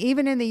seems to me,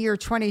 even in the year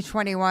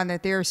 2021,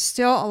 that there's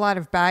still a lot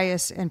of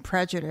bias and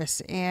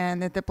prejudice,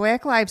 and that the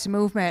Black Lives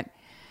Movement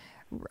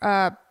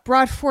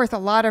brought forth a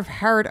lot of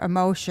hard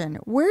emotion.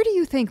 Where do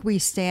you think we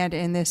stand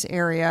in this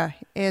area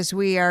as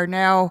we are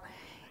now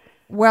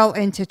well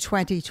into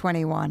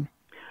 2021?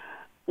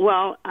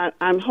 Well,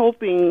 I'm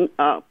hoping,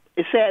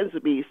 it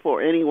saddens me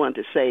for anyone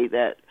to say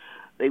that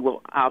they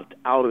will opt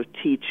out of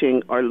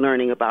teaching or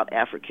learning about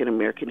African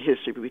American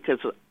history, because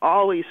it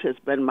always has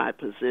been my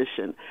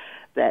position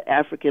that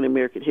African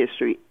American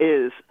history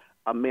is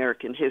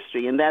American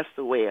history, and that's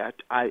the way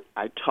I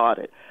taught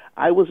it.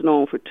 I was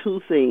known for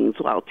two things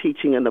while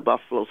teaching in the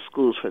Buffalo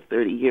schools for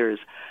 30 years.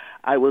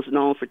 I was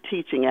known for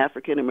teaching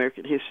African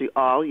American history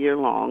all year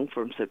long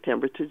from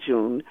September to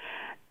June,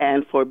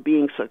 and for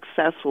being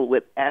successful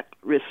with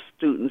at-risk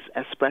students,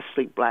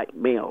 especially black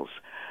males.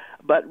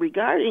 But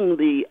regarding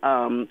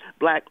the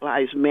Black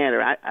Lives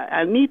Matter,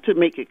 I need to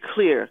make it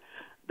clear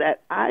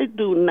that I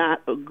do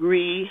not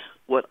agree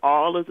with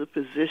all of the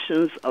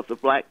positions of the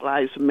Black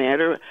Lives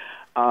Matter,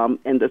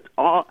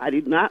 I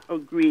did not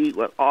agree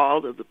with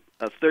all of the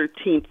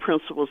 13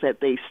 principles that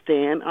they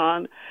stand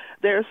on.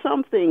 There are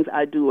some things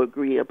I do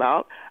agree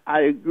about.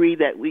 I agree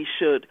that we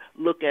should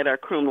look at our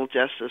criminal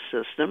justice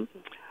system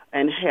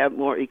and have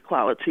more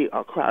equality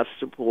across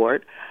the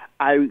board.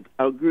 I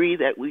agree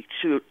that we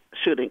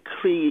should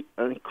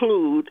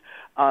include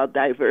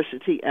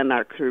diversity in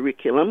our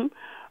curriculum.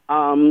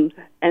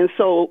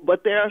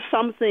 But there are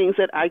some things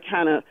that I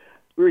kind of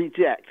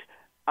reject.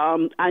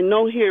 I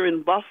know here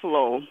in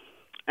Buffalo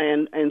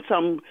and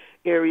some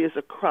areas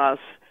across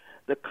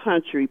the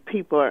country,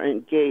 people are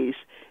engaged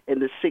in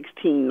the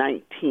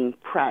 1619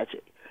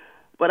 Project.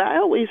 But I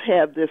always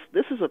have this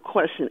is a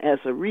question as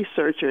a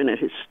researcher and a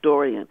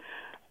historian.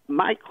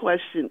 My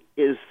question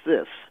is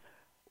this: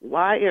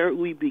 why are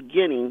we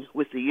beginning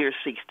with the year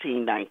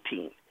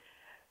 1619?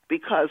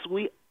 Because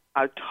we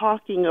are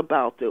talking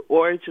about the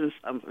origins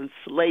of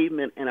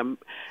enslavement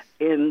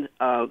in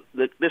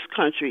this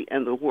country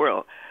and the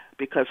world,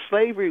 because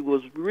slavery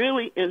was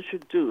really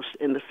introduced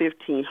in the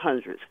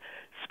 1500s,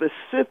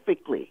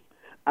 specifically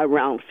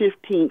around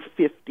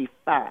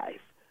 1555,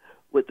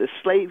 with the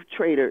slave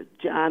trader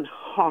John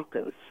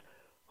Hawkins,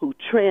 who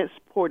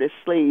transported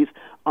slaves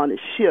on a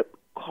ship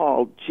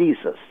called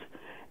Jesus.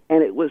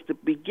 And it was the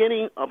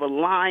beginning of a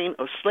line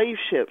of slave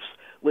ships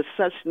with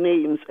such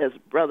names as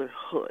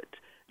Brotherhood,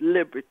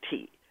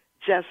 Liberty,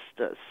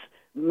 Justice,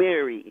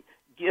 Mary,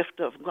 Gift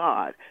of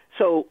God.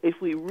 So if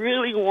we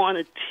really want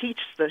to teach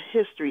the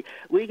history,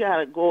 we got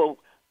to go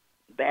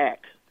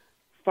back,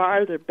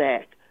 farther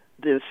back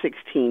than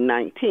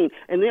 1619.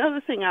 And the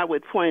other thing I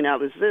would point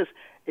out is this,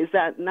 is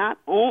that not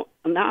all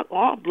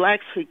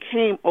blacks who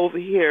came over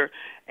here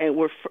and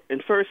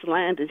first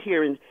landed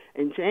here in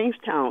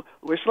Jamestown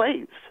were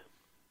slaves.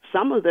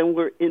 Some of them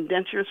were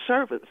indentured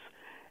servants.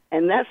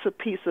 And that's a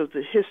piece of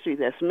the history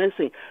that's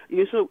missing.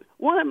 So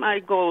one of my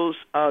goals,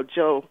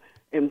 Joe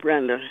and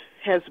Brenda,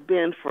 has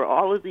been for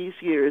all of these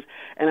years,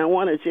 and I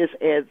want to just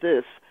add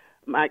this,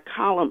 my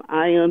column,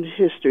 Eye on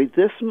History,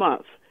 this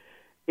month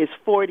is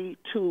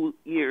 42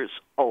 years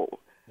old.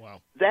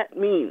 Wow. That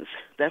means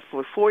that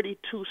for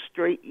 42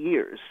 straight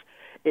years,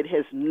 it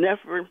has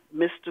never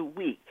missed a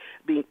week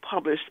being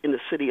published in the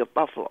city of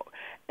Buffalo.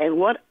 And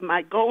what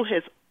my goal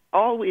has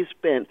always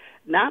been,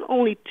 not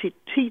only to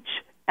teach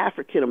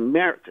African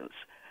Americans,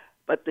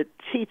 but to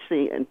teach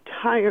the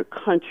entire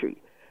country,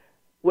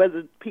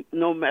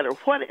 no matter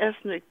what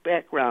ethnic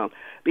background,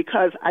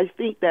 because I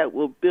think that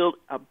will build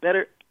a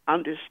better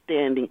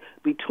understanding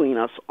between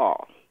us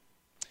all.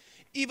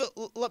 Eva,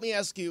 let me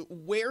ask you,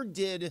 where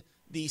did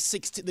the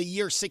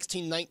year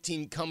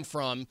 1619 come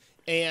from?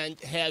 And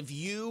have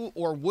you,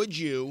 or would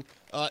you,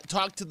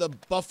 talk to the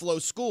Buffalo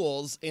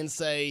schools and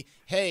say,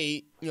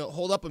 hey,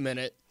 hold up a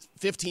minute,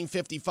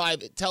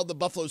 1555, tell the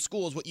Buffalo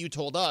schools what you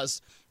told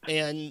us,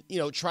 and,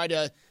 try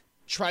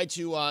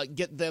to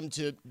get them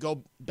to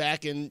go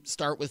back and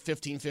start with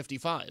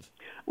 1555?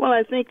 Well,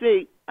 I think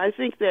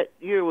that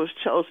year was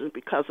chosen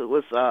because it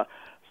was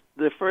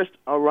the first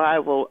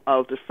arrival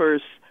of the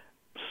first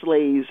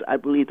slaves. I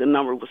believe the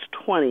number was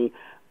 20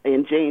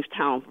 in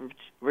Jamestown,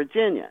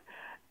 Virginia.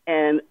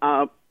 And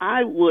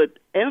I would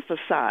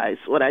emphasize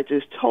what I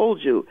just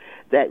told you,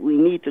 that we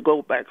need to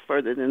go back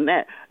further than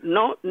that.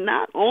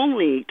 Not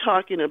only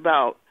talking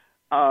about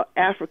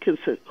Africans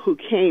who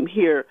came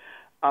here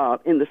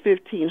in the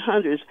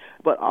 1500s,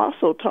 but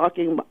also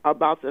talking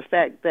about the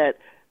fact that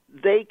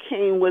they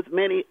came with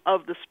many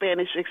of the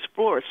Spanish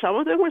explorers. Some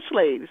of them were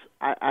slaves,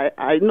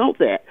 I know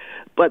that,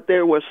 but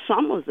there were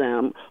some of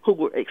them who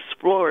were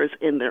explorers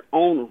in their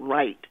own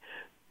right.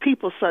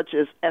 People such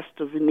as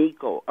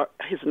Estevanico,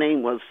 his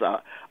name was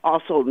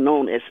also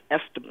known as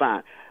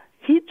Esteban.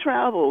 He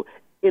traveled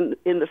in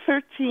the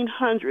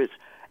 1300s.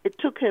 It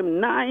took him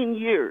 9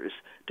 years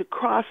to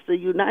cross the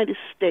United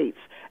States,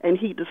 and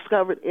he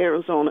discovered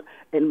Arizona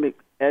and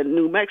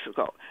New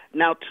Mexico.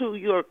 Now, to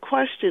your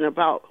question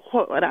about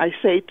what I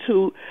say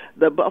to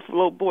the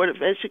Buffalo Board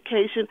of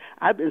Education,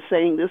 I've been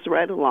saying this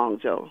right along,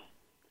 Joe.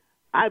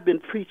 I've been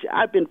preaching.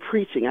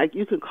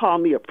 You can call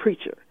me a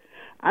preacher.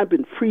 I've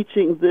been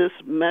preaching this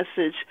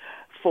message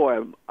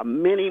for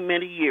many,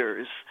 many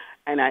years,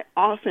 and I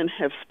often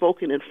have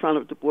spoken in front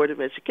of the Board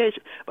of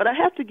Education. But I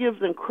have to give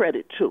them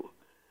credit, too,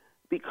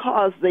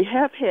 because they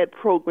have had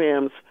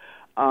programs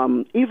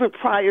even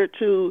prior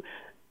to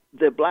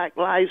the Black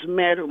Lives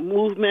Matter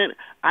movement.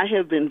 I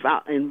have been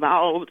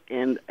involved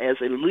as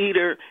a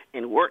leader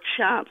in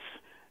workshops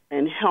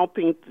and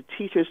helping the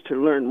teachers to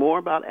learn more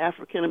about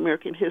African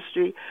American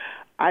history.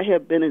 I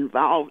have been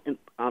involved in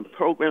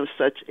programs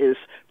such as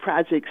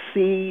Project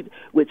Seed,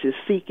 which is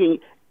seeking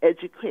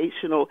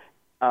educational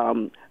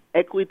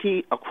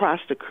equity across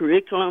the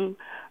curriculum.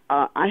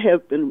 I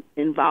have been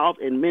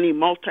involved in many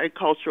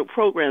multicultural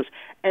programs,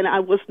 and I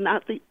was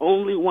not the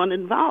only one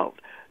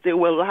involved. There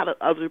were a lot of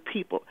other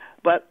people.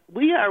 But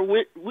we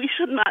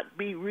should not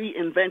be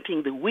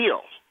reinventing the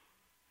wheel,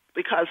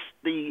 because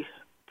the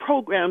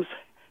programs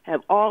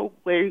have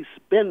always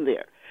been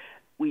there.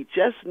 We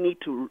just need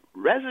to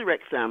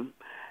resurrect them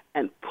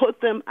and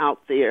put them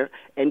out there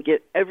and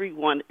get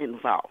everyone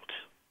involved.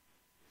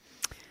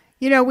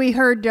 You know, we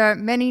heard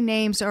many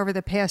names over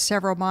the past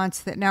several months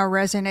that now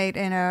resonate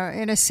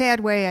in a sad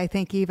way, I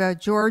think, Eva.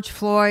 George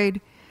Floyd,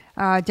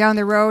 down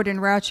the road in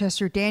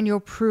Rochester, Daniel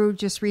Prude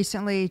just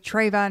recently,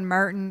 Trayvon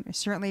Martin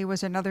certainly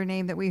was another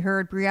name that we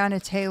heard,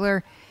 Breonna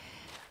Taylor.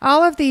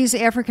 All of these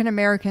African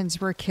Americans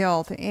were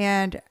killed.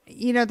 And,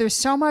 you know, there's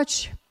so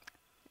much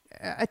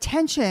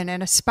attention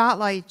and a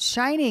spotlight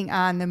shining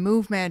on the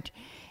movement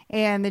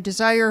and the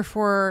desire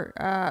for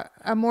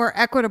a more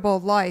equitable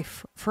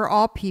life for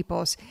all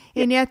peoples.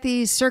 And yet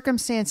these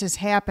circumstances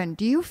happen.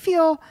 Do you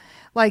feel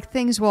like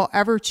things will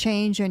ever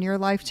change in your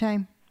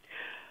lifetime?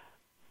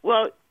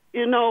 Well,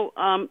 you know,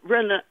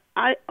 Brenda,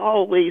 I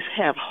always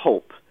have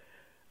hope.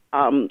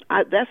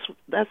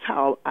 That's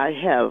how I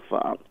have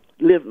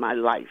lived my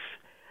life.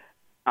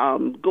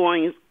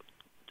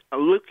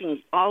 Looking at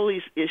all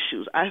these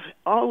issues. I've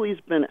always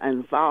been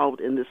involved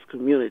in this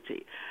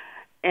community.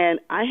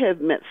 And I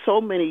have met so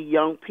many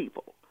young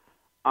people,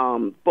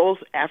 both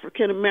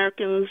African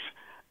Americans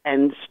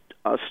and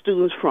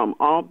students from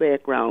all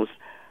backgrounds,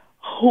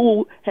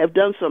 who have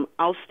done some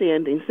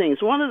outstanding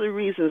things. One of the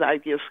reasons I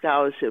give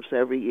scholarships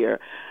every year,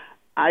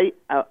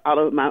 out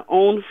of my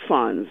own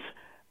funds,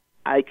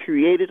 I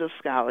created a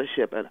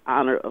scholarship in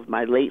honor of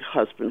my late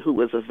husband, who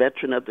was a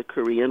veteran of the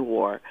Korean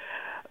War,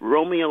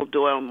 Romeo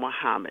Doyle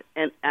Muhammad.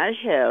 And I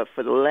have,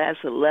 for the last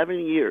 11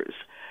 years,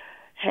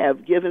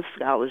 have given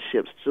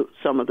scholarships to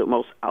some of the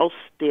most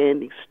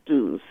outstanding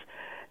students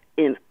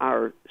in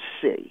our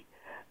city.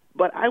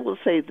 But I will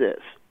say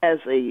this, as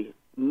a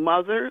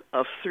mother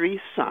of two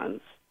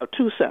sons, I'm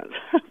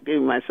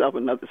giving myself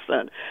another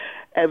son,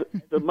 as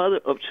the mother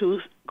of two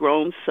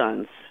grown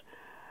sons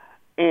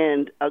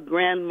and a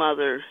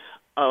grandmother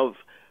of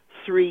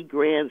 3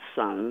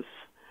 grandsons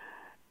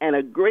and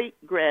a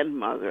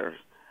great-grandmother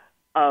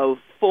of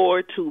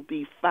 4 to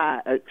be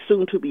 5,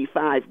 soon to be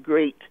 5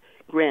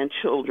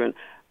 great-grandchildren,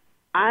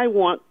 I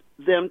want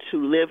them to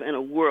live in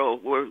a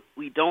world where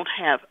we don't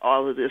have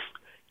all of this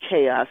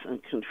chaos and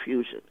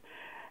confusion.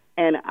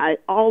 And I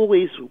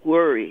always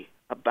worry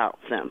about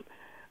them.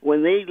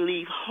 When they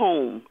leave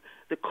home,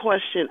 the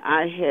question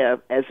I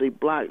have as a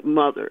Black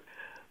mother,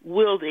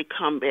 will they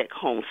come back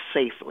home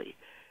safely?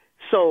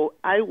 So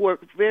I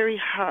work very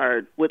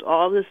hard with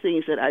all the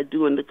things that I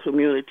do in the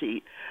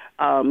community,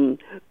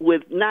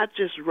 with not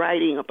just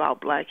writing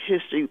about Black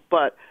history,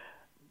 but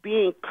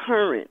being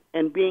current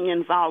and being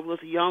involved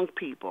with young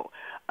people.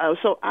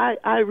 So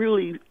I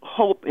really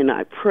hope and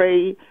I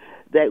pray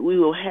that we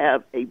will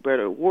have a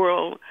better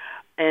world.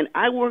 And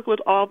I work with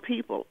all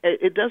people.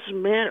 It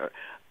doesn't matter.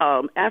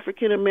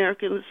 African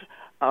Americans,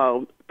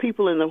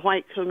 people in the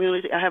white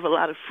community. I have a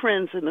lot of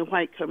friends in the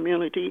white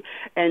community.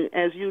 And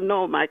as you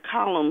know, my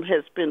column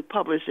has been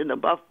published in the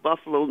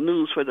Buffalo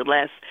News for the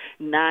last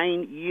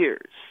 9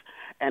 years.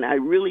 And I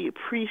really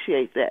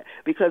appreciate that,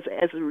 because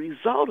as a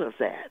result of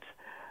that,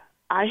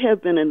 I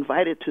have been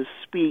invited to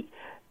speak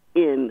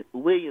in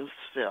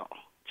Williamsville,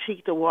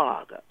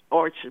 Cheektowaga,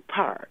 Orchard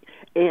Park,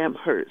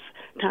 Amherst,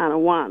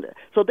 Tonawanda.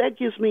 So that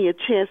gives me a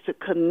chance to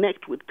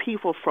connect with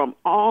people from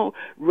all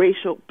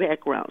racial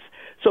backgrounds.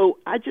 So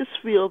I just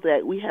feel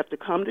that we have to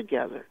come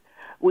together.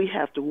 We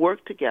have to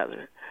work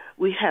together.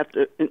 We have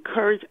to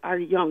encourage our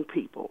young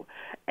people.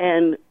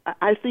 And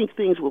I think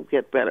things will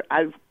get better.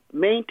 I've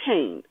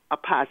maintained a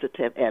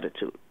positive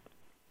attitude.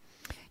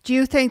 Do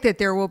you think that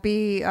there will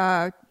be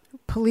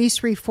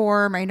police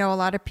reform. I know a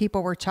lot of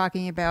people were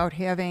talking about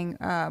having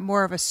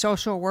more of a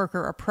social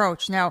worker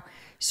approach. Now,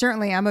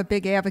 certainly I'm a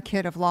big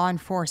advocate of law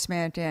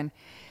enforcement, and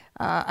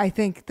I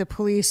think the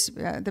police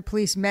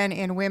men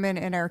and women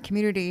in our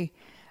community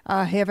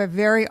have a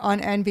very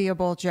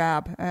unenviable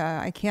job.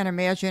 I can't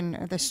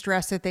imagine the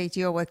stress that they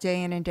deal with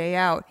day in and day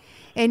out.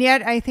 And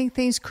yet I think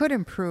things could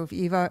improve,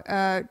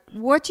 Eva.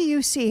 What do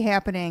you see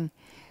happening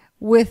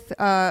with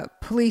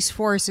police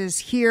forces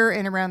here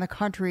and around the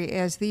country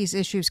as these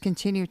issues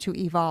continue to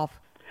evolve?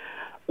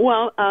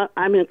 Well,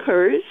 I'm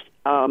encouraged.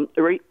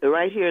 Right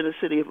here in the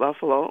city of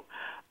Buffalo,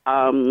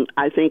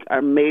 I think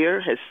our mayor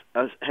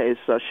has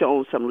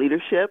shown some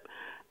leadership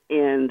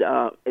in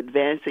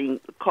advancing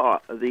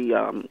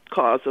the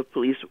cause of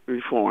police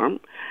reform.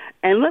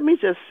 And let me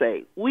just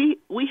say, we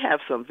have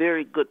some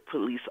very good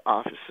police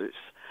officers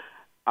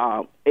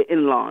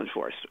in law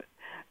enforcement.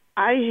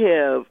 I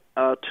have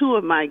two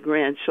of my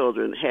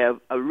grandchildren have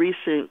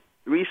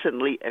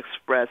recently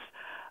expressed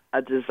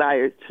a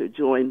desire to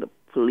join the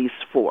police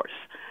force.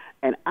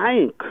 And I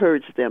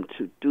encourage them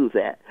to do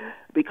that,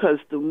 because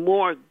the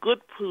more good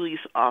police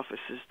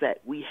officers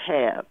that we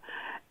have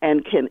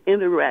and can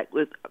interact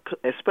with,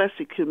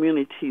 especially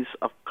communities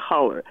of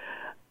color,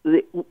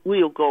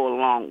 we'll go a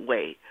long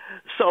way.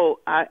 So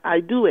I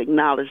do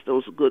acknowledge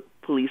those good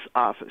police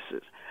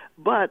officers.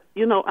 But,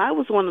 I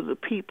was one of the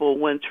people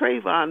when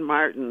Trayvon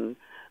Martin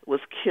was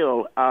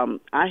killed.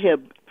 I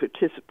have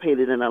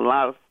participated in a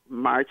lot of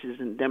marches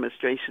and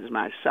demonstrations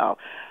myself.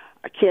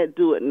 I can't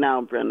do it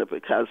now, Brenda,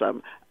 because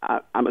I'm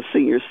a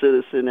senior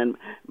citizen and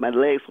my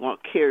legs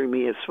won't carry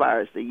me as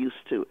far as they used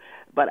to.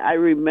 But I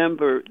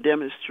remember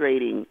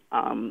demonstrating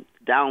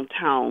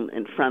downtown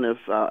in front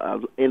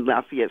of in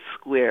Lafayette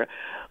Square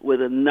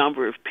with a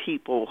number of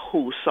people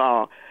who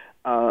saw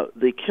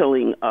the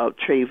killing of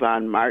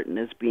Trayvon Martin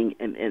as being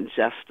an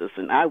injustice,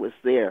 and I was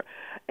there.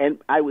 And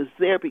I was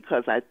there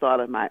because I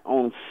thought of my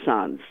own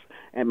sons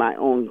and my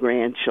own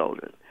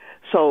grandchildren.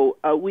 So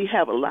we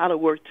have a lot of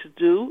work to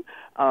do.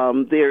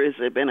 There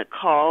has been a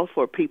call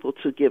for people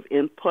to give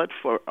input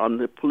on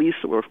the police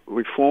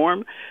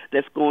reform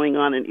that's going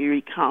on in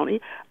Erie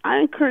County. I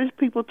encourage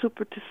people to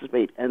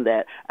participate in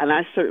that, and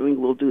I certainly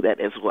will do that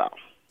as well.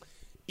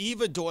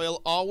 Eva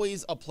Doyle,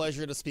 always a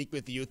pleasure to speak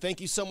with you.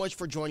 Thank you so much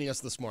for joining us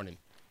this morning.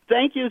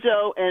 Thank you,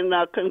 Joe, and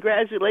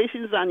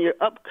congratulations on your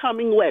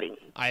upcoming wedding.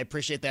 I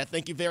appreciate that.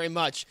 Thank you very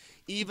much.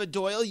 Eva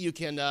Doyle, you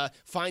can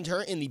find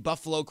her in the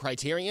Buffalo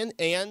Criterion,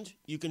 and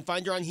you can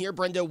find her on here.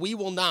 Brenda, we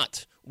will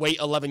not wait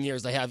 11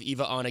 years to have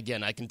Eva on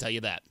again. I can tell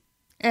you that.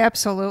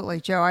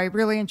 Absolutely, Joe. I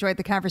really enjoyed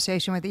the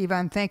conversation with Eva,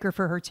 and thank her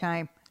for her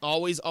time.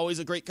 Always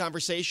a great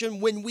conversation.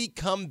 When we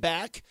come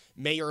back,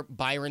 Mayor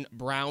Byron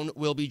Brown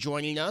will be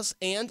joining us,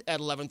 and at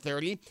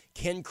 11:30,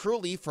 Ken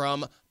Crewley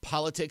from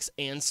Politics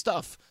and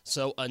Stuff.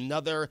 So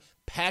another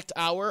packed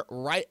hour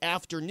right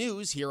after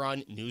news here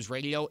on News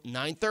Radio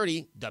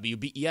 930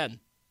 WBEN.